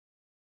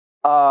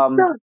 I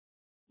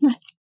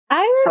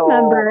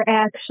remember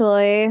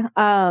actually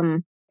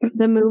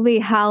the movie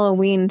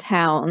Halloween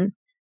Town.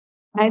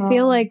 I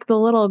feel like the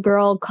little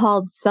girl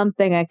called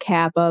something a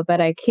Kappa, but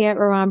I can't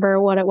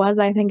remember what it was.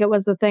 I think it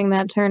was the thing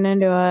that turned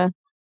into a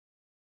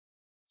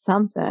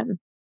something.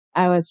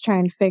 I was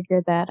trying to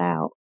figure that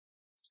out.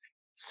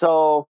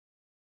 So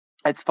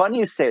it's funny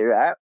you say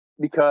that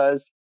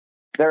because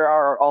there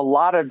are a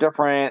lot of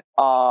different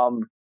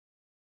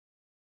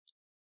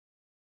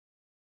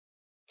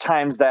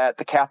times that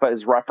the Kappa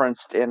is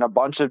referenced in a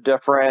bunch of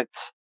different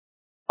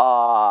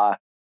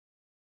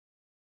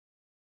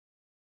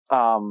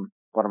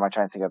what am I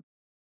trying to think of?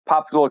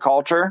 Popular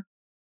culture.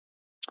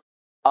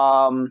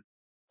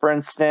 For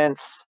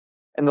instance,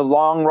 in the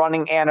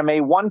long-running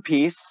anime One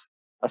Piece,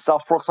 a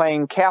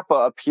self-proclaimed Kappa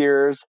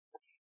appears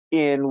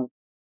in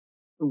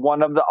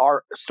one of the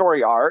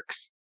story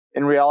arcs.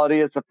 In reality,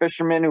 it's a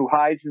fisherman who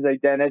hides his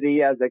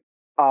identity as a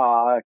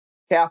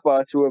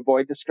Kappa to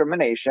avoid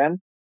discrimination.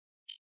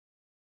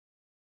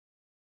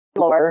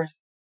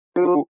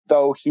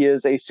 Though he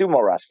is a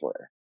sumo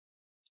wrestler.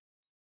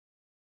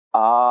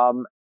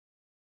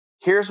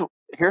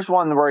 Here's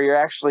one where you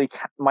actually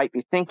might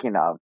be thinking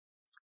of.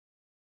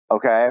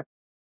 Okay.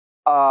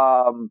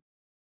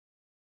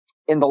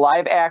 In the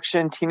live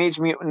action Teenage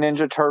Mutant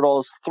Ninja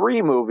Turtles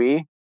 3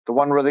 movie, the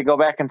one where they go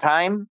back in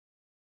time,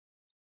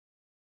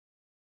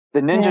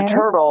 the Ninja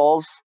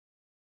Turtles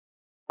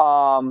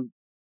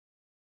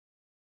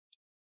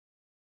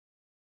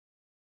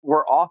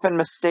were often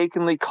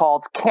mistakenly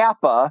called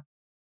Kappa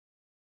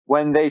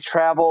when they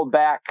traveled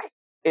back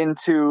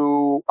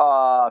into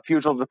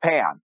feudal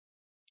Japan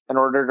in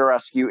order to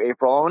rescue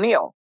April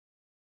O'Neil.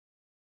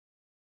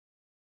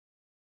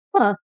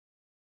 Huh.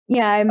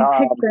 Yeah, I'm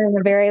picturing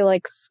a very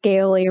like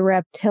scaly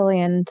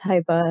reptilian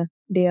type of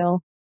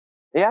deal.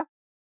 Yeah.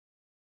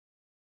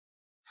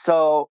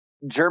 So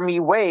Jeremy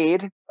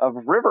Wade of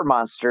River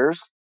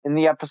Monsters in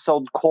the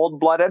episode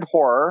Cold-Blooded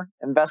Horror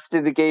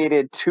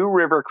investigated two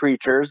river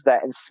creatures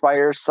that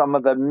inspire some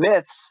of the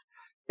myths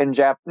in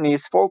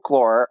Japanese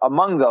folklore.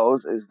 Among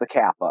those is the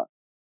Kappa.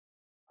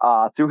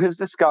 Through his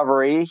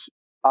discovery,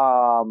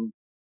 the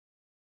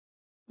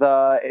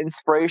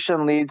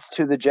inspiration leads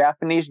to the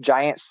Japanese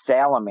giant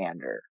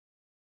salamander,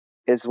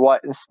 is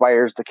what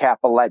inspires the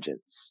Kappa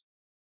legends.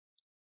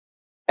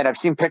 And I've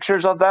seen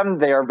pictures of them.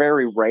 They are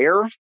very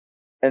rare,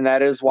 and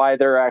that is why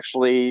they're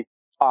actually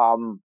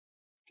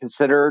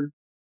considered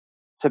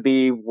to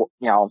be,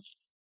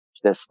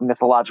 this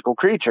mythological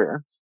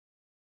creature.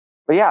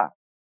 But yeah.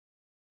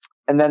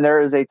 And then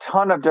there is a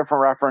ton of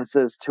different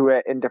references to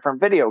it in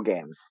different video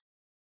games.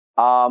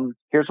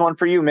 Here's one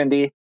for you,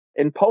 Mindy.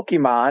 In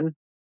Pokemon,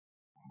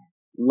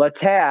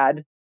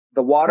 Latad,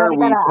 the water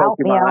weed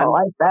Pokemon,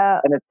 like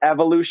that. and its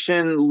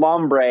evolution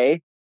Lombre,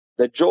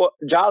 the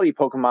jolly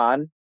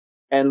Pokemon,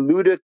 and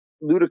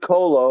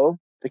Ludicolo,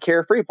 the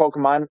carefree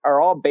Pokemon,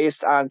 are all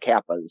based on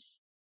Kappas.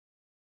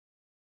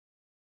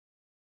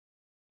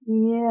 Yeah,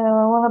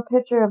 I want a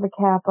picture of a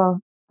kappa.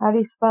 How do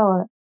you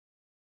spell it?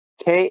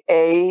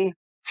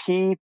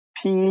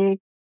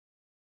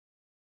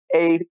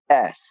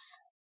 Kappas.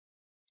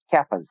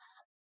 Kappas.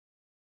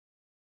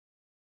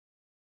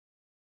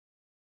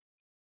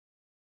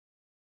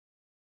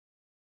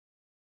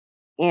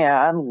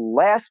 And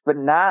last but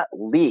not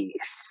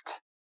least,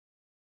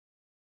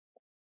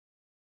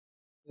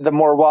 the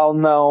more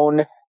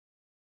well-known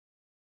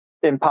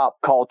in pop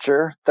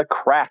culture, the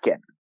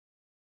Kraken.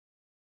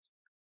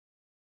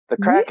 The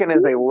Kraken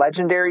is a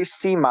legendary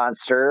sea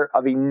monster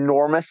of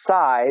enormous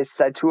size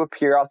said to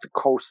appear off the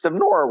coast of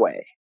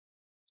Norway.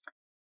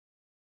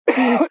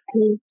 You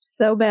squeaked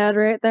so bad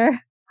right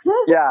there.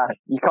 Yeah,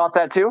 you caught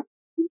that too?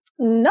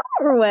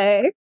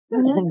 Norway.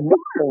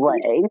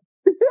 Norway.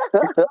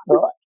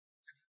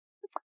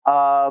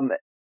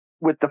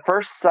 With the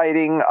first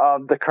sighting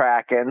of the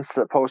Kraken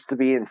supposed to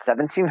be in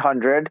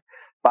 1700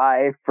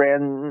 by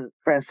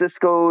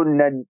Francisco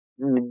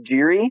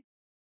Najiri.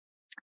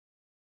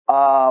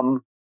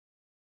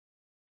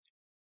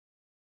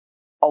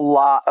 A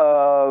lot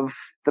of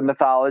the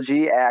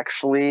mythology,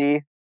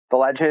 actually, the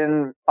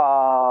legend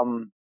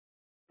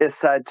is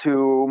said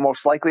to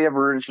most likely have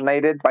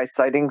originated by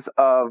sightings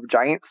of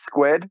giant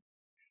squid,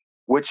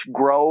 which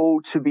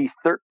grow to be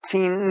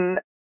 13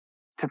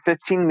 to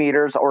 15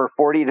 meters or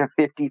 40 to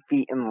 50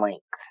 feet in length.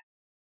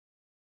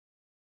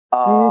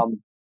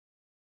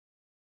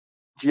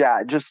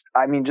 Yeah, just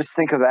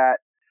think of that.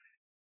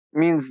 It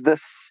means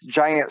this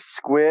giant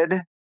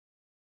squid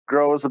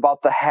grows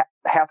about the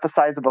half the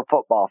size of a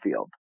football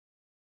field.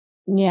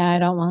 Yeah, I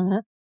don't want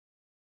it.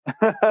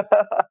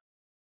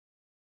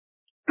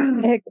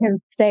 It can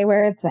stay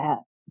where it's at.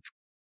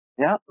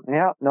 Yeah,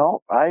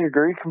 no, I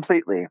agree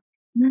completely.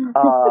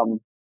 But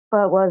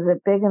was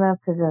it big enough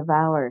to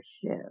devour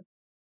shit?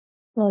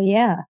 Well,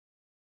 yeah.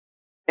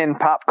 In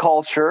pop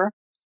culture,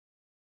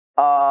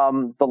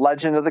 the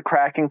legend of the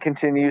Kraken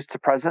continues to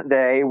present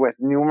day with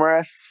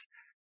numerous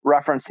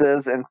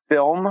references in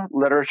film,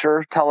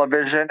 literature,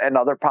 television, and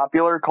other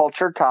popular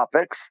culture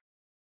topics.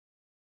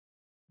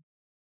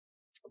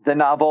 The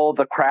novel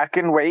The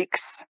Kraken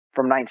Wakes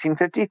from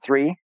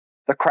 1953,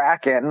 The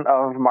Kraken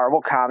of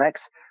Marvel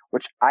Comics,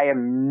 which I have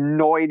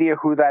no idea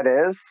who that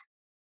is,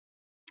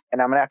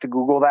 and I'm going to have to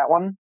Google that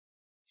one.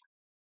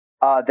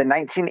 The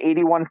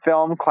 1981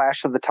 film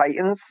Clash of the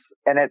Titans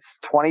and its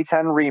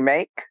 2010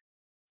 remake,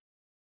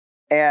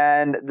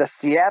 and the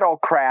Seattle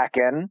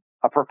Kraken,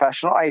 a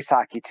professional ice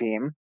hockey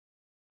team,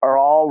 are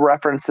all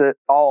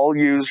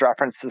use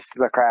references to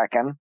the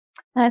Kraken.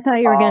 I thought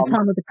you were going to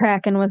tell me the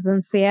Kraken was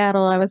in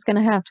Seattle. I was going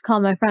to have to call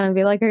my friend and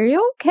be like, "Are you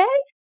okay?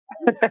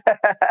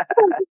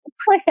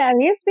 Like, have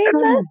you seen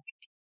this?"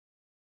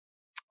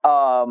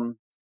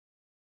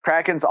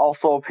 Krakens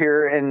also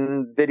appear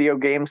in video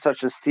games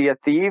such as Sea of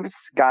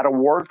Thieves, God of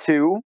War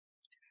 2,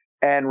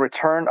 and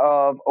Return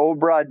of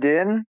Obra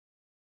Dinn.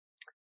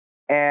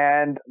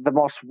 And the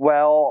most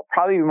well-known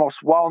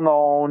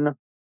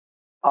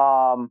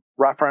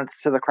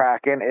reference to the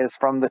Kraken is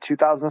from the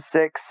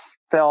 2006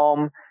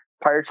 film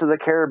Pirates of the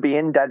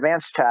Caribbean: Dead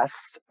Man's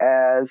Chest,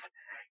 as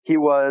he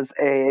was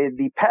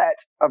the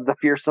pet of the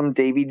fearsome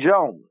Davy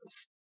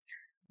Jones.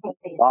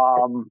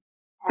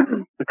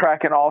 The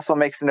Kraken also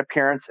makes an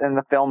appearance in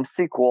the film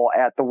sequel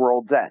At the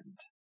World's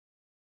End.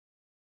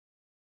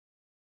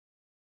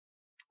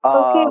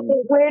 Okay,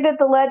 but where did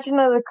the legend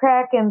of the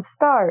Kraken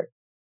start?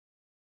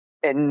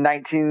 In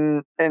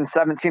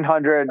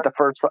 1700,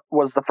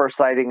 was the first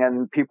sighting,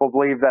 and people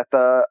believe that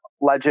the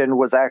legend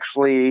was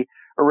actually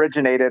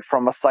originated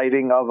from a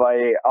sighting of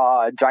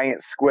a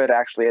giant squid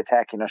actually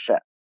attacking a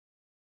ship.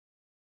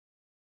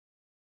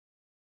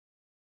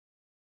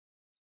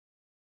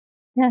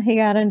 Yeah, he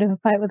got into a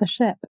fight with a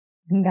ship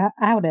and got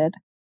outed.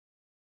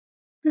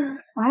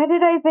 Why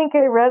did I think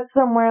I read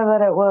somewhere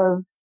that it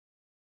was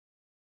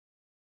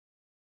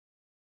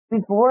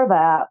before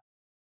that?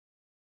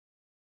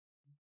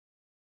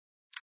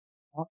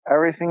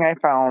 Everything I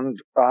found,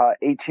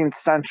 18th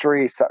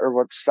century or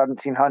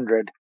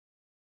 1700.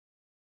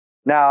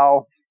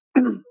 Now,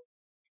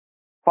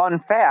 fun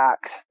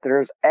fact,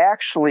 there's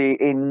actually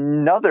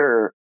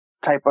another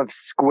type of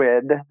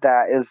squid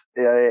that is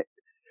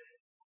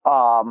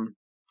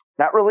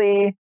not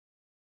really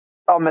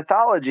a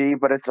mythology,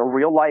 but it's a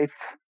real life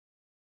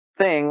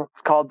thing.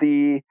 It's called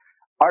the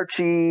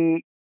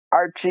Architeuthis,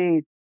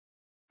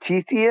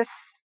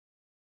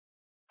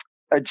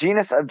 a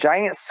genus of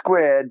giant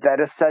squid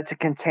that is said to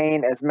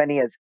contain as many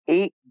as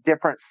 8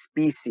 different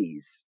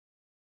species.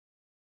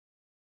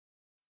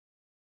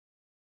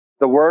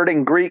 The word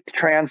in Greek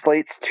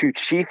translates to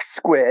chief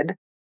squid,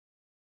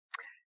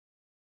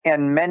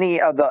 and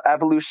many of the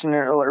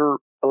evolutionary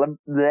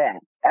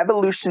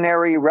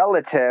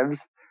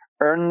relatives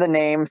earn the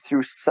name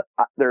through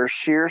their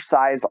sheer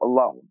size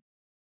alone.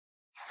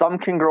 Some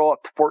can grow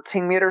up to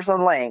 14 meters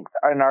in length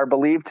and are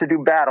believed to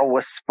do battle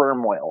with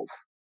sperm whales.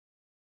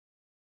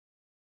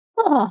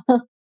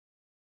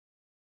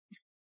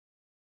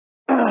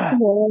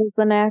 Whales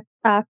and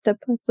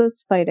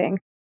octopuses fighting.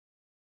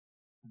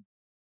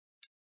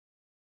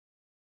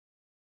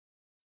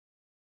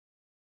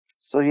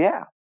 So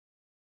yeah,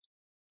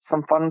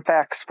 some fun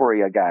facts for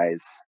you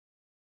guys.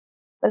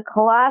 The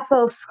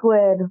colossal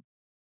squid.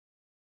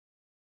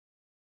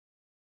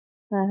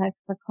 The heck's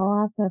the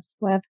colossus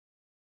squid?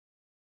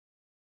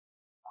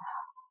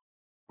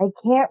 I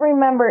can't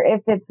remember if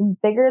it's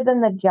bigger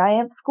than the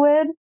giant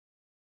squid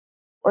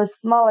or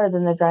smaller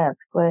than the giant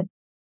squid.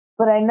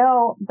 But I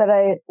know that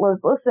I was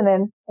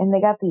listening and they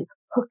got these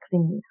hook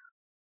thingies.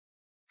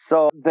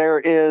 So there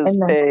is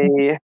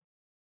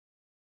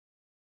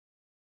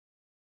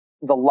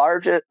the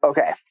largest.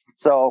 Okay,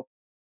 so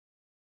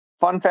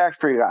fun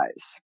fact for you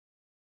guys: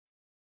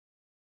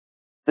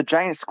 the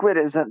giant squid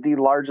isn't the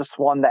largest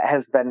one that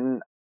has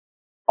been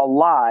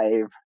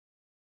alive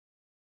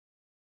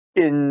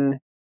on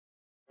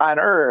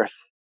Earth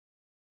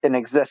in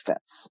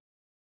existence.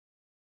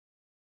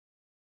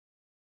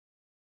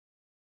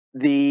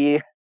 The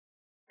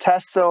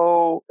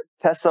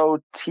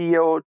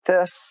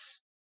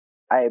Tesotiotis,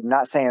 I'm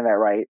not saying that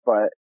right,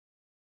 but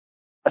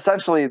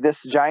essentially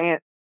this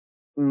giant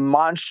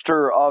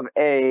monster of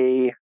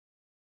a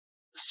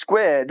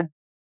squid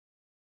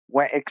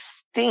went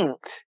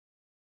extinct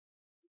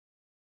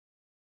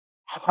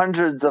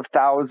hundreds of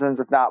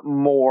thousands, if not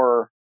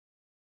more.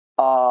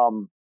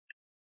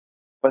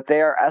 But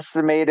they are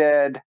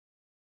estimated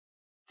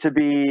to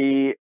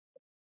be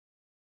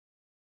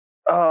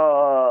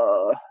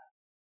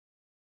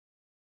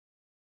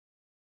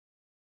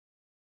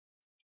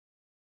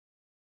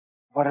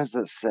what does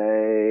it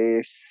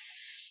say?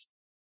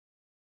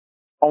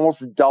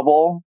 Almost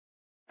double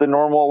the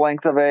normal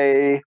length of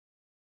a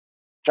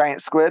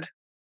giant squid.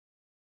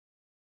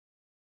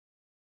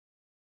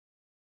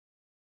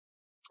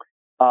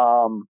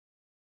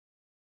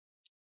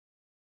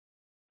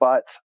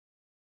 But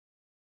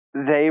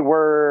they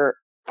were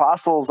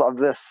fossils of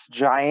this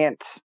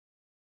giant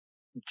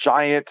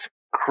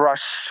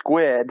crushed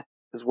squid,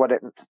 is what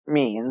it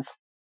means.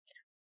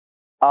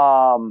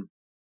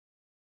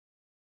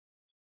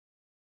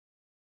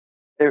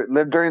 It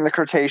lived during the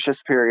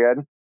Cretaceous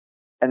period,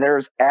 and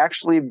there's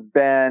actually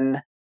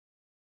been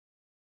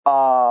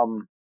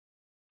fossils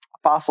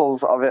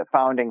of it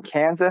found in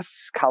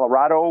Kansas,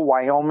 Colorado,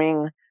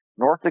 Wyoming,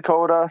 North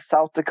Dakota,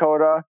 South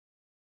Dakota,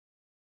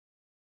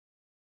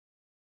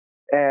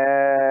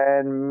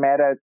 and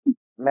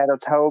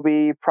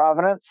Manitoba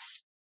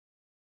Province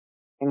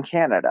in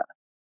Canada.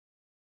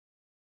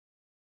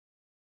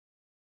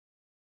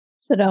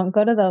 So don't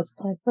go to those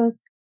places.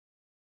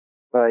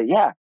 But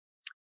yeah,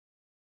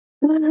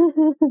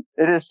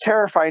 it is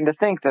terrifying to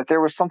think that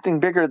there was something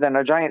bigger than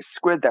a giant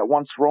squid that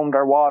once roamed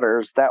our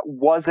waters that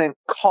wasn't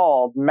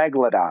called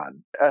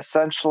Megalodon.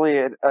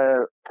 Essentially,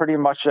 pretty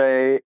much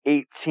a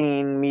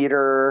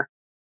 18-meter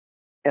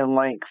in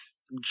length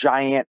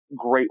giant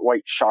great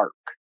white shark.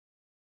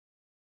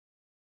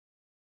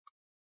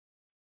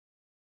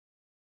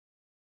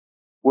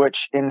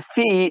 Which in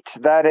feet,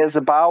 that is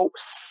about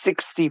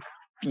 60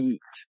 feet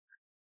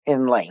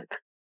in length.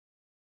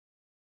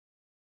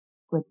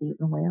 Squid eating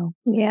a whale.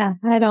 Yeah,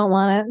 I don't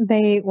want it.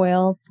 They eat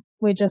whales.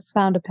 We just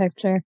found a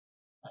picture.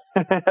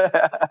 Giant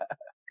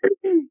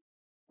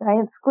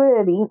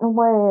squid eating a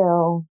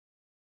whale.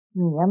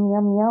 Yum,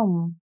 yum,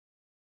 yum.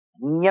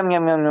 Yum,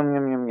 yum, yum, yum,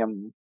 yum, yum,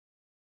 yum.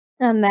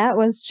 And that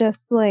was just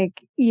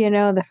like,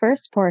 the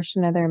first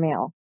portion of their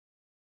meal.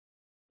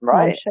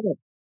 Right.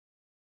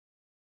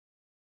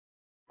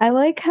 I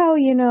like how,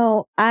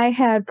 I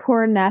had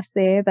poor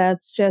Nessie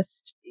that's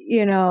just,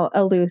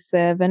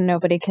 elusive and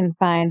nobody can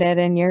find it.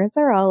 And yours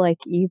are all like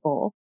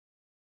evil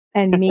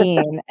and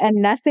mean. And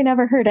Nessie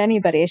never hurt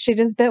anybody. She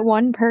just bit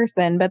one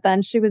person, but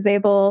then she was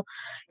able,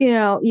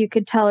 you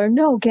could tell her,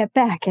 no, get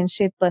back. And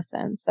she'd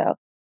listen. So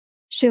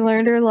she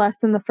learned her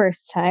lesson the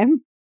first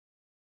time.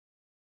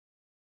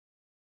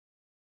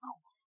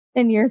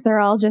 And yours are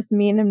all just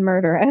mean and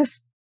murderous.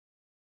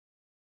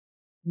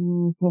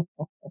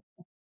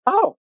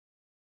 Oh,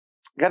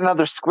 got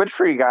another squid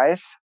for you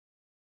guys.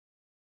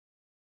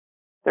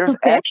 There's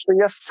actually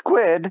a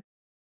squid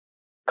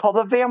called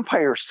a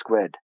vampire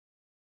squid.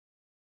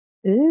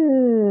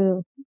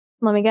 Ooh.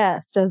 Let me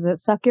guess. Does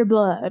it suck your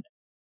blood?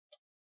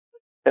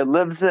 It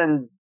lives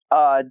in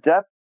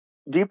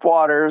deep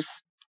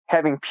waters,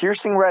 having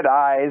piercing red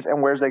eyes,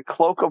 and wears a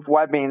cloak of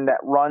webbing that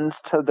runs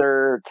to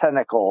their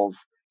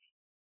tentacles.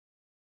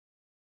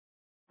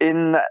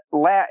 In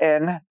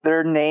Latin,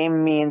 their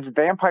name means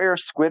vampire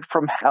squid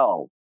from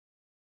hell.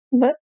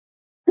 What?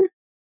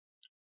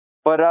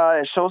 But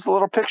it shows a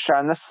little picture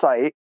on this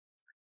site.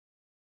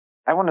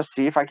 I want to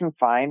see if I can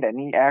find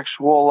any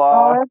actual.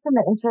 Oh, that's an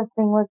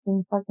interesting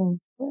looking fucking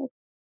squid.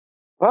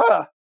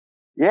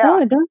 Yeah. Oh,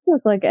 it does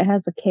look like it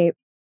has a cape.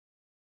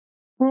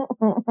 A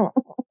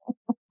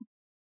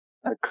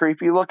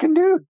creepy looking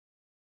dude.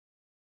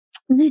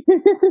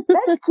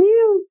 That's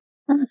cute.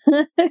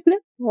 I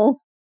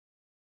know.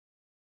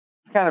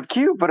 It's kind of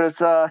cute, but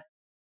it's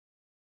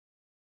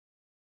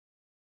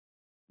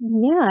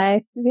Yeah,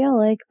 I feel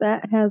like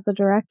that has a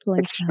direct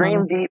link.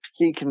 Extreme deep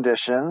sea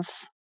conditions.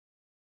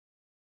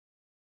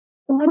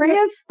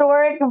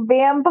 Prehistoric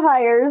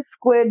vampire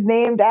squid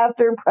named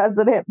after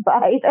President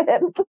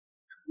Biden.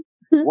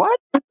 What?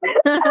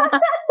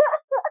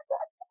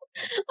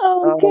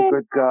 Oh, Okay,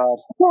 good God.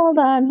 hold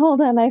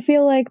on. I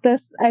feel like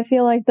this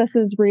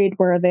is read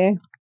worthy.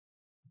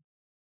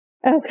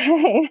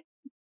 Okay.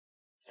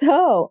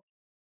 So,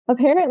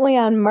 apparently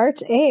on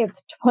March 8th,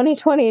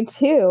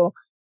 2022,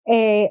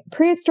 a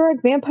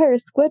prehistoric vampire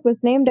squid was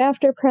named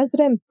after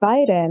President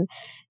Biden.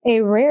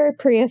 A rare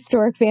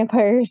prehistoric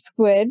vampire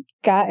squid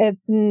got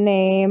its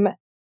name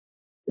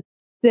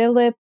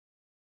Silipsympodi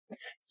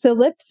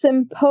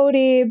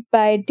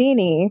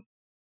bideni,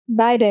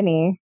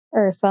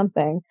 or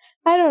something.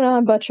 I don't know,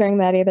 I'm butchering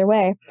that either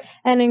way.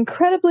 An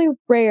incredibly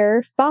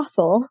rare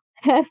fossil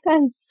had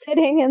been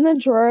sitting in the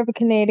drawer of a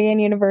Canadian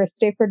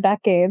university for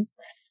decades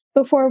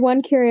before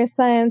one curious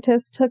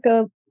scientist took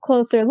a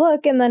closer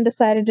look and then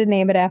decided to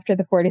name it after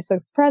the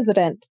 46th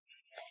president.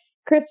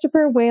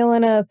 Christopher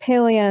Whalen, a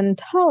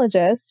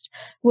paleontologist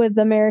with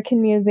the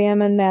American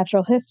Museum of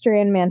Natural History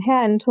in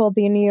Manhattan, told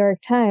the New York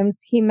Times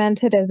he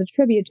meant it as a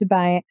tribute to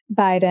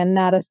Biden,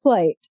 not a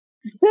slight.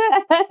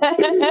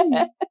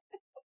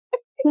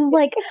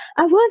 Like,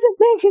 I wasn't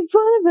making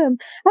fun of him.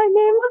 I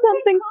named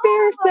something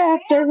fierce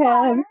after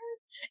him.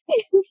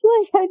 It's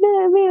like, I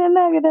didn't mean it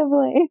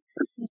negatively.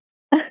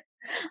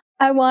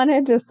 I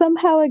wanted to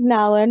somehow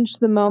acknowledge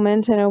the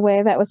moment in a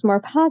way that was more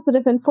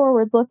positive and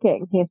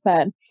forward-looking, he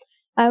said.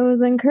 I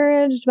was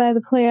encouraged by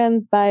the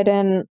plans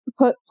Biden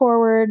put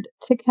forward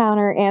to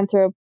counter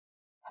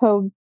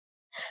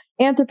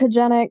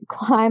anthropogenic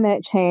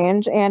climate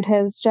change and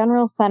his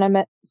general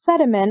sentiment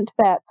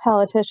that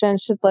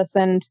politicians should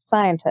listen to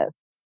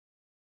scientists.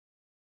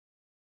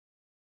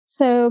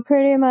 So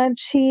pretty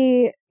much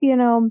he,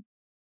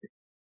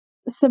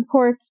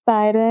 supports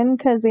Biden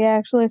because he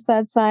actually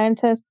said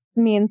scientists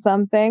mean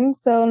something.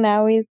 So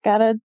now he's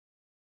got a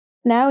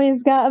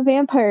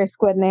vampire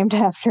squid named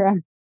after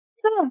him.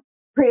 Huh.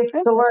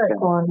 Prehistoric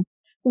one.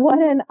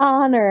 What an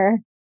honor.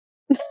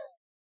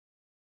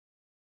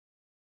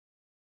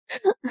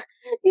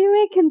 You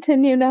may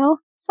continue now.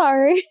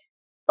 Sorry.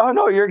 Oh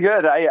no, you're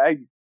good. I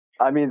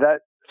mean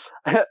that.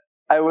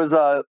 I was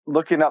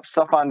looking up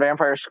stuff on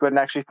Vampire Squid and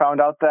actually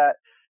found out that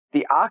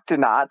the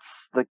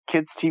Octonauts, the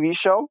kids' TV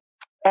show,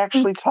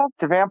 actually talk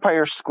to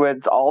vampire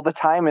squids all the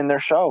time in their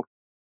show.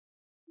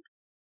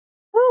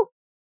 Oh,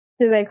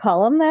 do they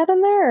call him that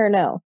in there or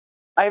no?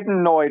 I have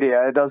no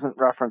idea. It doesn't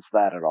reference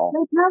that at all.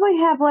 They probably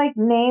have like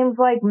names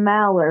like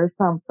Mal or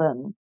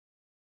something.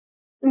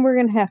 We're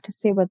gonna have to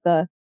see what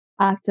the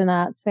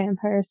Octonauts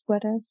vampire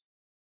squid is.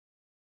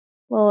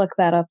 We'll look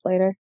that up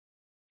later.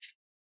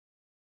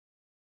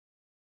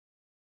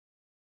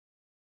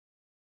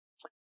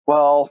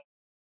 Well,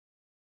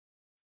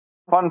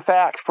 fun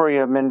fact for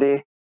you,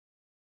 Mindy.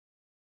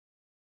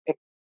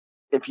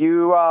 If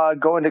you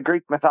go into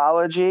Greek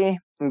mythology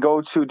and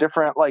go to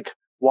different like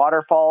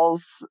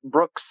waterfalls,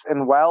 brooks,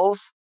 and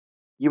wells,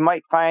 you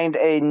might find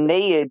a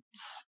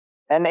Naiads,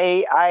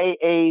 Naiads,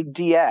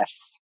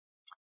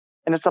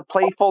 and it's a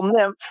playful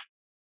nymph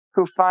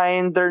who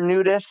find their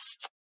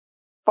nudist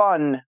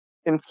fun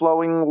in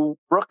flowing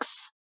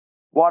brooks,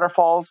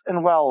 waterfalls,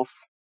 and wells.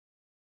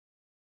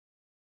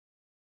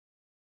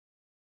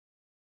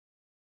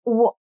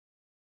 What?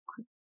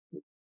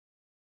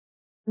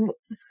 I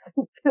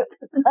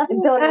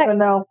don't even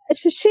know.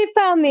 She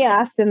found the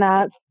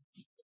Octonauts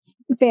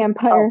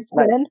vampire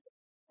squid. Nice.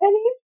 And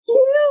he's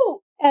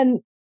cute.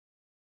 And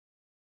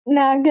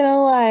not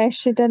gonna lie,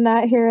 she did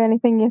not hear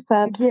anything you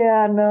said.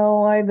 Yeah,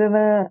 no, I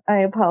didn't. I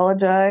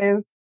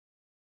apologize.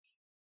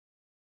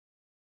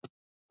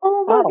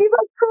 Oh, look, he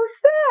looks so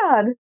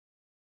sad.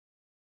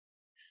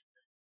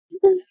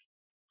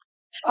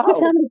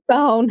 Put on the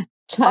phone,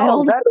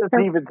 child. Oh, that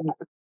doesn't even.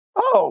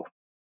 Oh,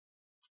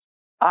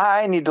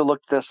 I need to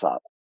look this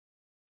up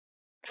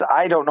because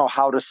I don't know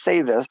how to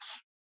say this.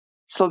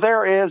 So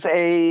there is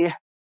a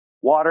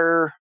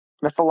water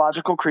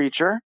mythological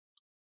creature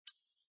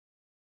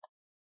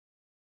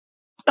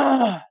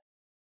that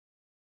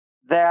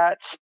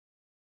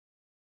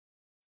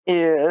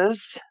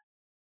is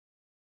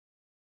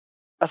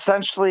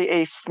essentially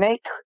a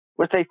snake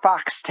with a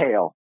fox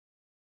tail.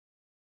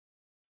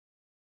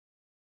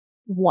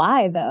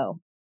 Why though?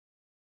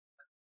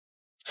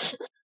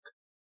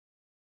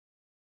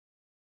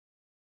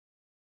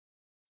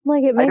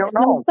 Like it I makes don't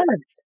know. no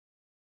sense.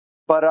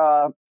 But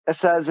it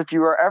says if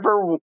you are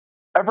ever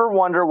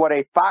wonder what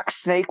a fox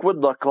snake would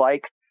look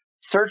like,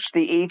 search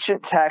the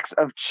ancient text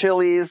of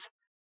Chile's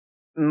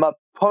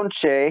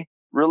Mapuche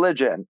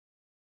religion.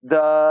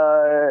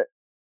 The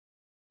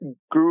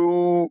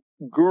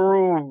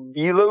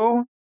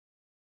Guruvilu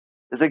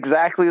is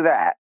exactly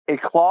that. A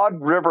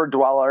clawed river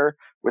dweller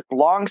with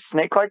long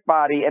snake-like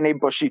body and a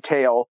bushy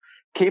tail,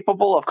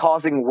 capable of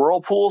causing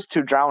whirlpools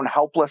to drown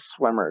helpless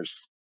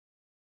swimmers.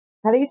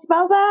 How do you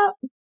spell that?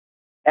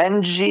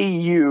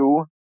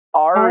 Nguru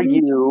Nguru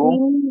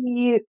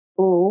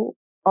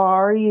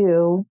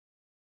Bilu.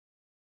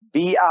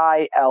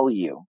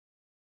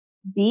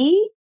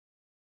 B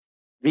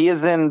V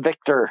as in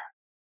Victor.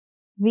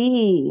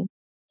 V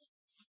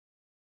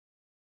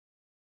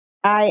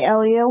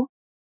ILU.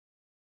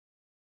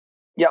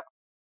 Yep.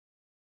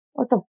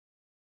 What the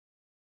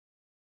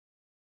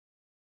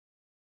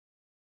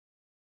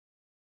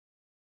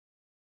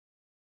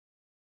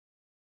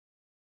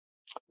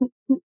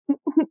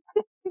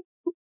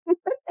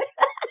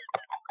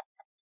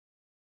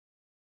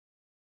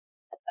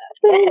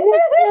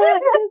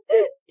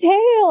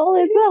Tail.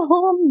 It's a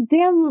whole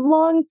damn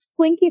long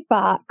slinky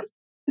fox.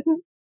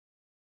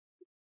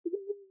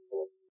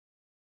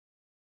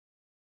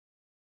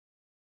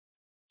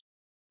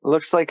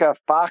 Looks like a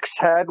fox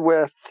head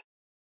with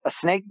a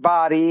snake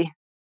body.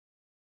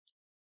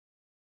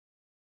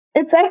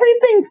 It's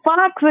everything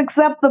fox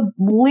except the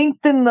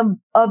length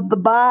of the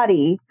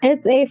body.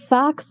 It's a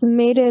fox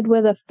mated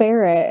with a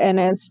ferret, and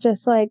it's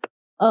just like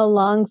a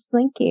long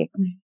slinky.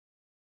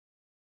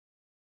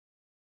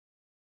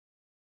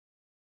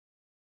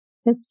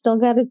 It's still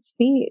got its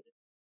feet.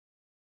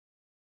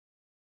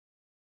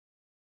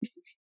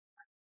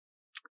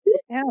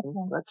 Yeah,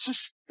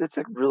 it's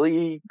a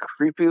really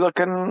creepy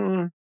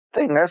looking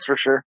thing, that's for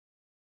sure.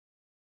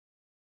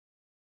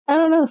 I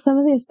don't know. Some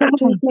of these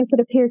pictures make it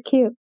appear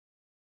cute.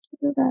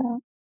 Look at that.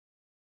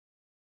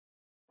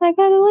 I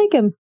kind of like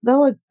him. That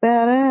looks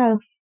badass.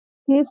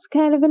 He's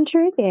kind of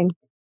intriguing.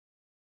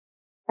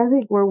 I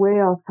think we're way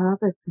off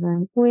topic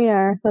tonight. We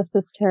are. This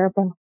is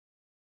terrible.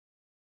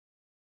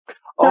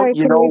 Oh, Sorry,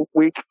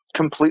 we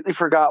completely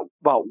forgot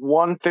about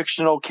one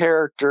fictional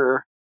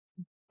character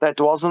that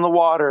dwells in the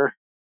water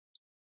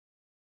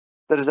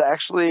that is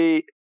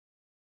actually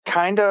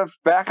kind of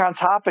back on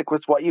topic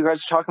with what you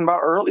guys were talking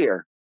about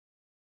earlier.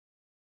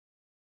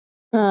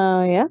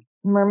 Oh, yeah?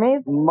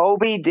 Mermaids?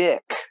 Moby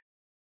Dick.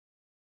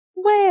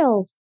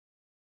 Whales.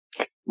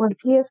 Was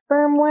he a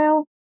sperm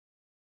whale?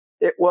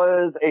 It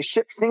was a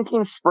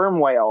ship-sinking sperm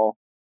whale.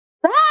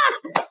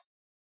 Ah!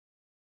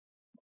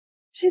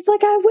 She's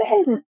like, I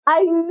win.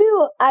 I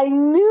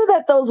knew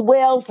that those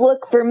whales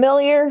look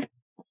familiar.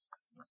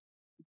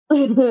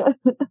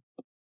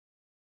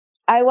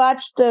 I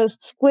watched a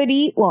squid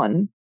eat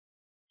one.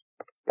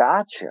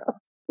 Gotcha.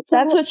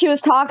 That's what she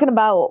was talking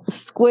about.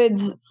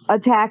 Squids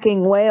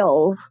attacking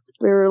whales.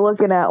 We were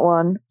looking at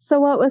one.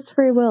 So what was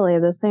Free Willy?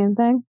 The same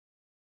thing?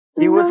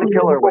 He was a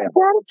killer whale.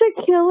 That's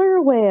a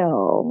killer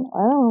whale.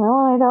 I don't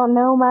know. I don't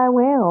know my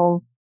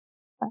whales.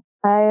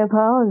 I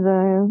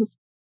apologize.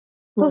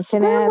 The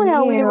sperm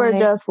whale we were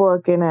just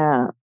looking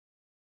at.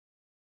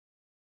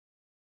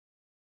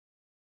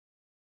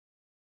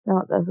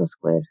 No, that's a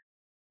squid.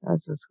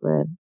 That's a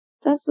squid.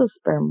 That's the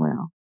sperm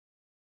whale.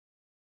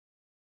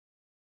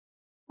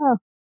 Oh,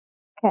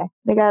 okay.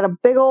 They got a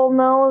big old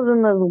nose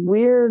and this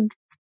weird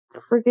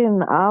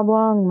freaking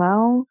oblong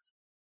mouth.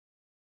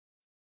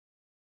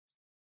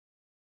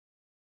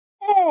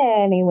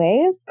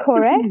 Anyways,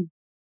 correct.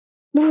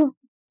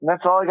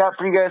 That's all I got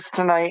for you guys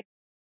tonight.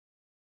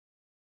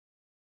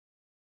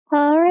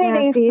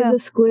 Alrighty. Yeah, see the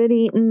squid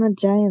eating the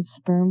giant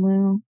sperm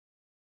whale.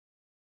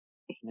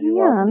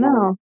 Yeah,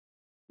 no.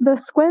 The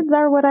squids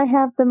are what I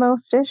have the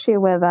most issue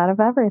with out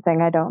of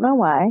everything. I don't know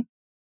why.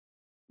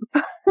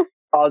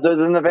 Other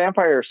than the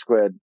vampire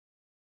squid.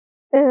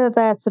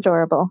 That's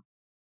adorable.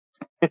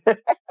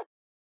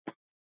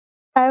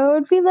 I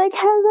would be like,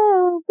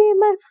 hello, be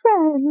my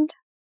friend.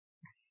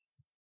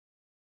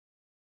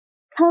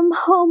 Come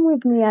home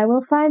with me. I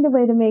will find a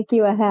way to make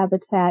you a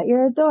habitat.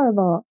 You're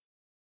adorable.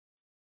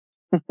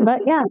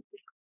 But yeah.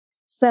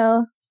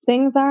 So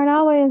things aren't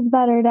always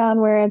better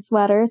down where it's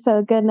wetter.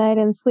 So good night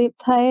and sleep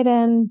tight,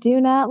 and do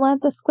not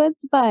let the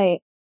squids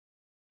bite.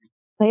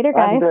 Later,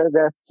 guys. Under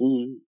the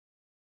sea.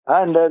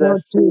 Under the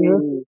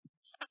sea.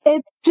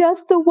 It's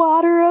just the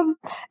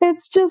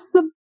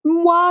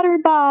water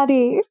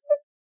body.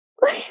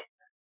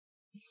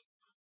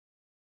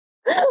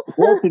 For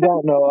those who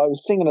don't know, I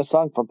was singing a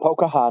song from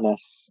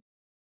Pocahontas.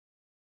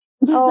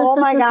 Oh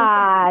my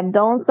god,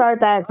 don't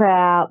start that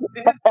crap.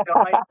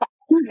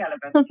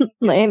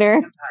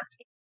 Later.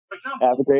 Have a great